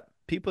that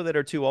people that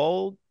are too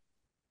old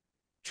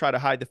try to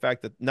hide the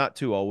fact that not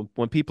too old.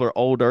 When people are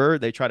older,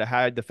 they try to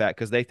hide the fact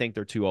because they think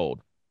they're too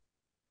old.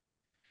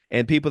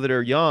 And people that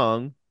are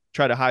young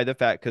try to hide the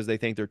fact because they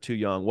think they're too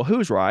young. Well,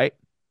 who's right?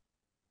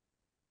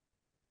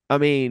 I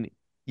mean,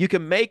 you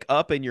can make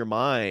up in your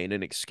mind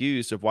an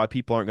excuse of why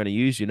people aren't going to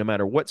use you no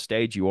matter what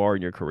stage you are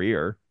in your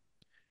career.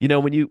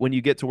 When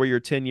you get to where you're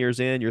 10 years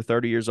in, you're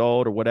 30 years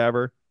old or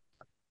whatever,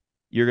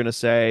 you're going to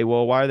say,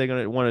 well, why are they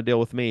going to want to deal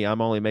with me?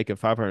 I'm only making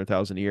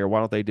 500,000 a year. Why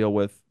don't they deal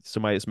with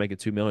somebody that's making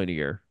 2 million a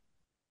year?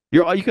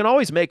 You can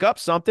always make up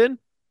something.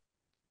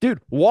 Dude,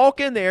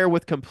 walk in there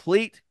with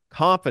complete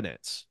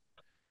confidence.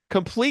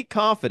 Complete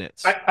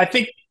confidence. I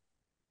think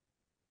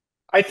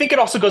it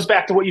also goes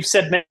back to what you've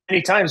said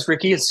many times,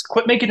 Ricky, is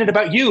quit making it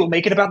about you,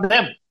 make it about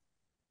them.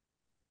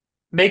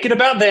 Make it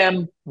about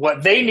them,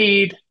 what they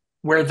need,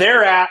 where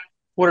they're at,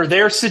 what's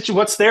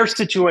their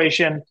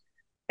situation,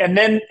 and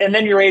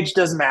then your age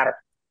doesn't matter.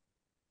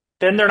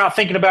 Then they're not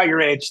thinking about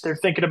your age. They're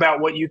thinking about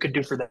what you could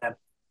do for them.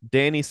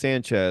 Danny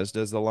Sanchez,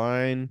 does the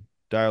line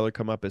dialer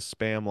come up as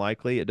spam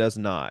likely? It does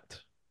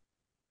not.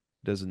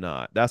 It does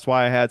not. That's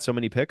why I had so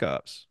many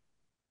pickups.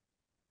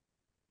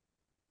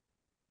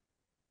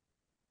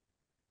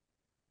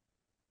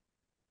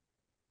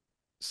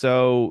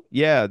 So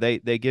yeah, they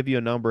give you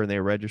a number and they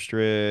register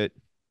it.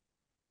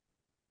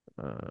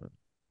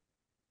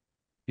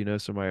 You know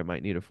somebody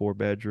might need a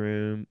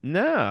 4-bedroom.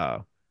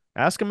 No.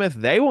 Ask them if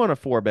they want a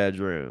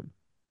 4-bedroom.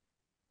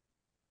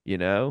 You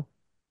know?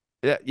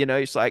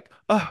 It's like,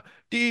 oh,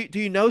 do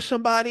you know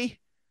somebody?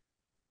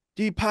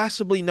 Do you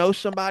possibly know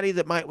somebody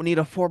that might need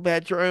a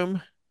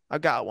 4-bedroom? I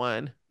got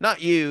one.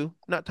 Not you.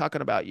 I'm not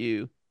talking about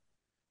you.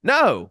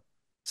 No.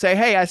 Say,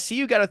 hey, I see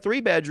you got a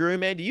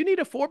 3-bedroom, man. Do you need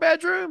a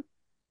 4-bedroom?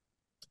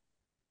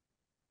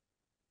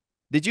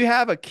 Did you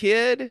have a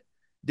kid?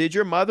 Did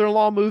your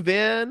mother-in-law move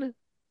in?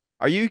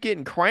 Are you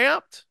getting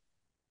cramped?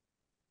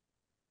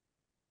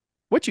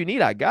 What you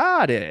need, I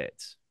got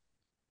it.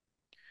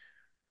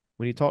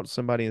 When you talk to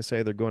somebody and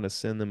say they're going to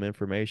send them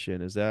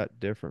information, is that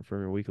different from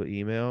your weekly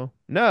email?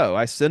 No,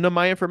 I send them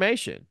my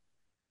information.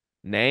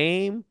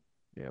 Name,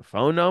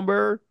 phone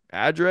number,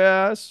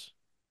 address.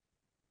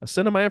 I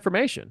send them my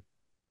information.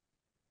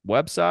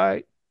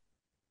 Website.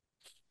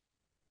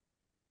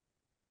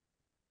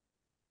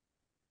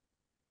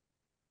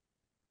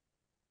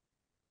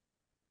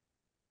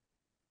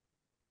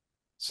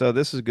 So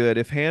this is good.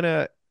 If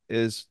Hannah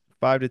is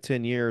 5 to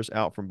 10 years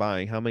out from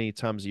buying, how many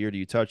times a year do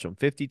you touch them?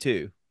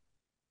 52.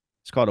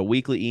 It's called a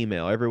weekly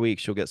email. Every week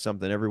she'll get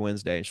something every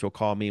Wednesday, and she'll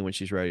call me when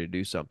she's ready to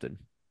do something.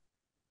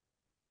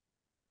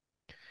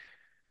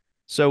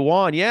 So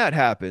Juan, yeah, it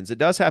happens. It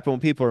does happen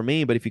when people are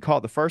mean, but if you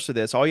caught the first of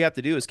this, all you have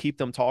to do is keep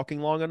them talking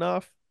long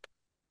enough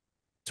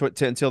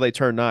until they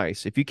turn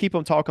nice. If you keep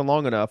them talking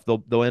long enough,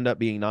 they'll end up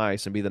being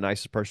nice and be the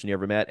nicest person you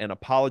ever met and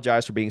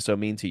apologize for being so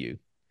mean to you.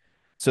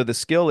 So the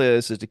skill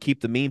is to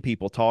keep the mean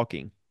people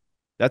talking.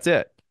 That's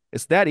it.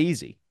 It's that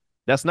easy.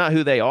 That's not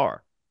who they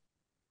are.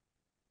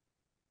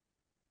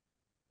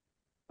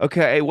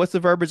 Okay, what's the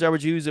verbiage I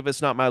would use if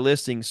it's not my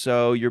listing?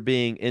 So you're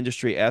being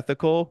industry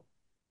ethical.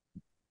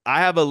 I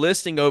have a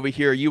listing over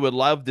here you would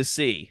love to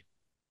see.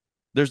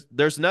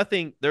 There's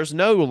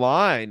no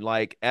line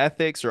like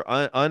ethics or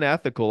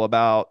unethical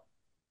about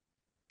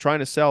trying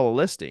to sell a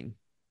listing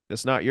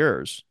that's not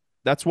yours.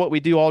 That's what we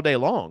do all day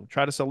long.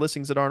 Try to sell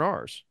listings that aren't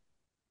ours.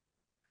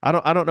 I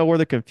don't know where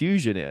the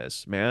confusion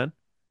is, man.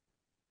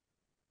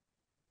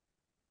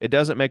 It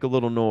doesn't make a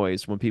little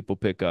noise when people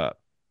pick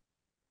up.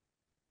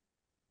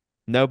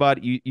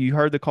 Nobody, you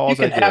heard the calls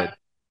I did.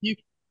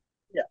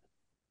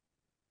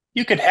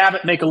 You could have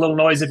it make a little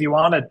noise if you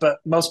wanted, but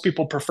most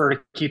people prefer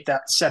to keep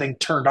that setting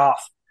turned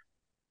off.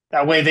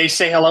 That way they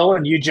say hello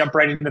and you jump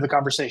right into the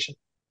conversation.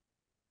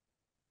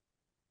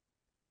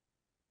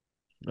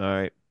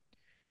 All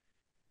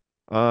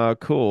right.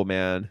 Cool,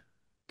 man.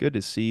 Good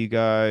to see you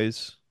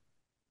guys.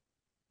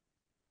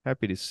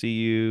 Happy to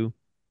see you.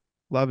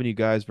 Loving you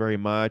guys very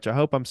much. I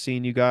hope I'm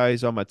seeing you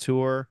guys on my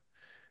tour.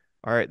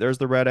 All right, there's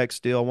the Red X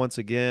deal once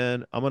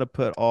again. I'm gonna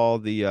put all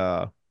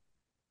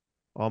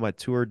my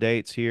tour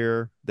dates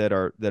here that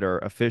are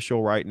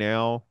official right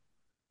now,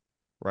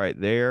 right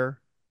there.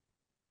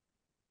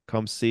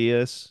 Come see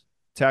us.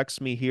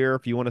 Text me here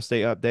if you want to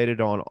stay updated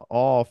on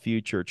all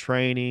future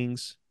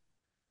trainings.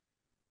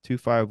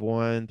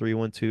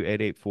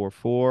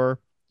 251-312-8844.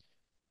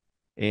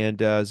 And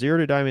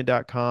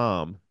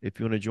ZeroToDiamond.com if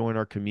you want to join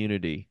our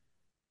community.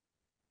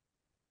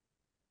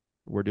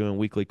 We're doing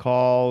weekly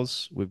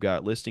calls. We've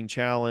got listing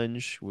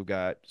challenge. We've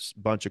got a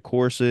bunch of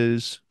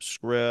courses,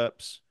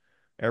 scripts,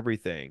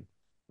 everything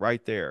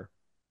right there.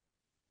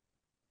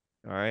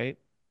 All right.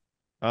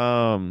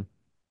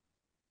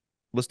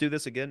 Let's do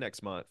this again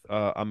next month.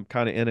 I'm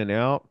kind of in and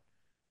out.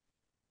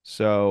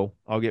 So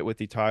I'll get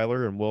with you,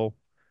 Tyler, and we'll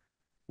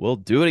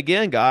do it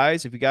again,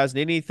 guys. If you guys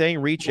need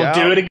anything, reach out.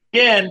 We'll do it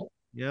again.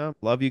 Yeah.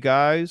 Love you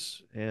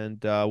guys. And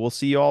we'll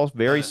see you all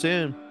very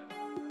soon.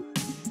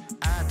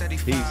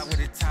 Peace.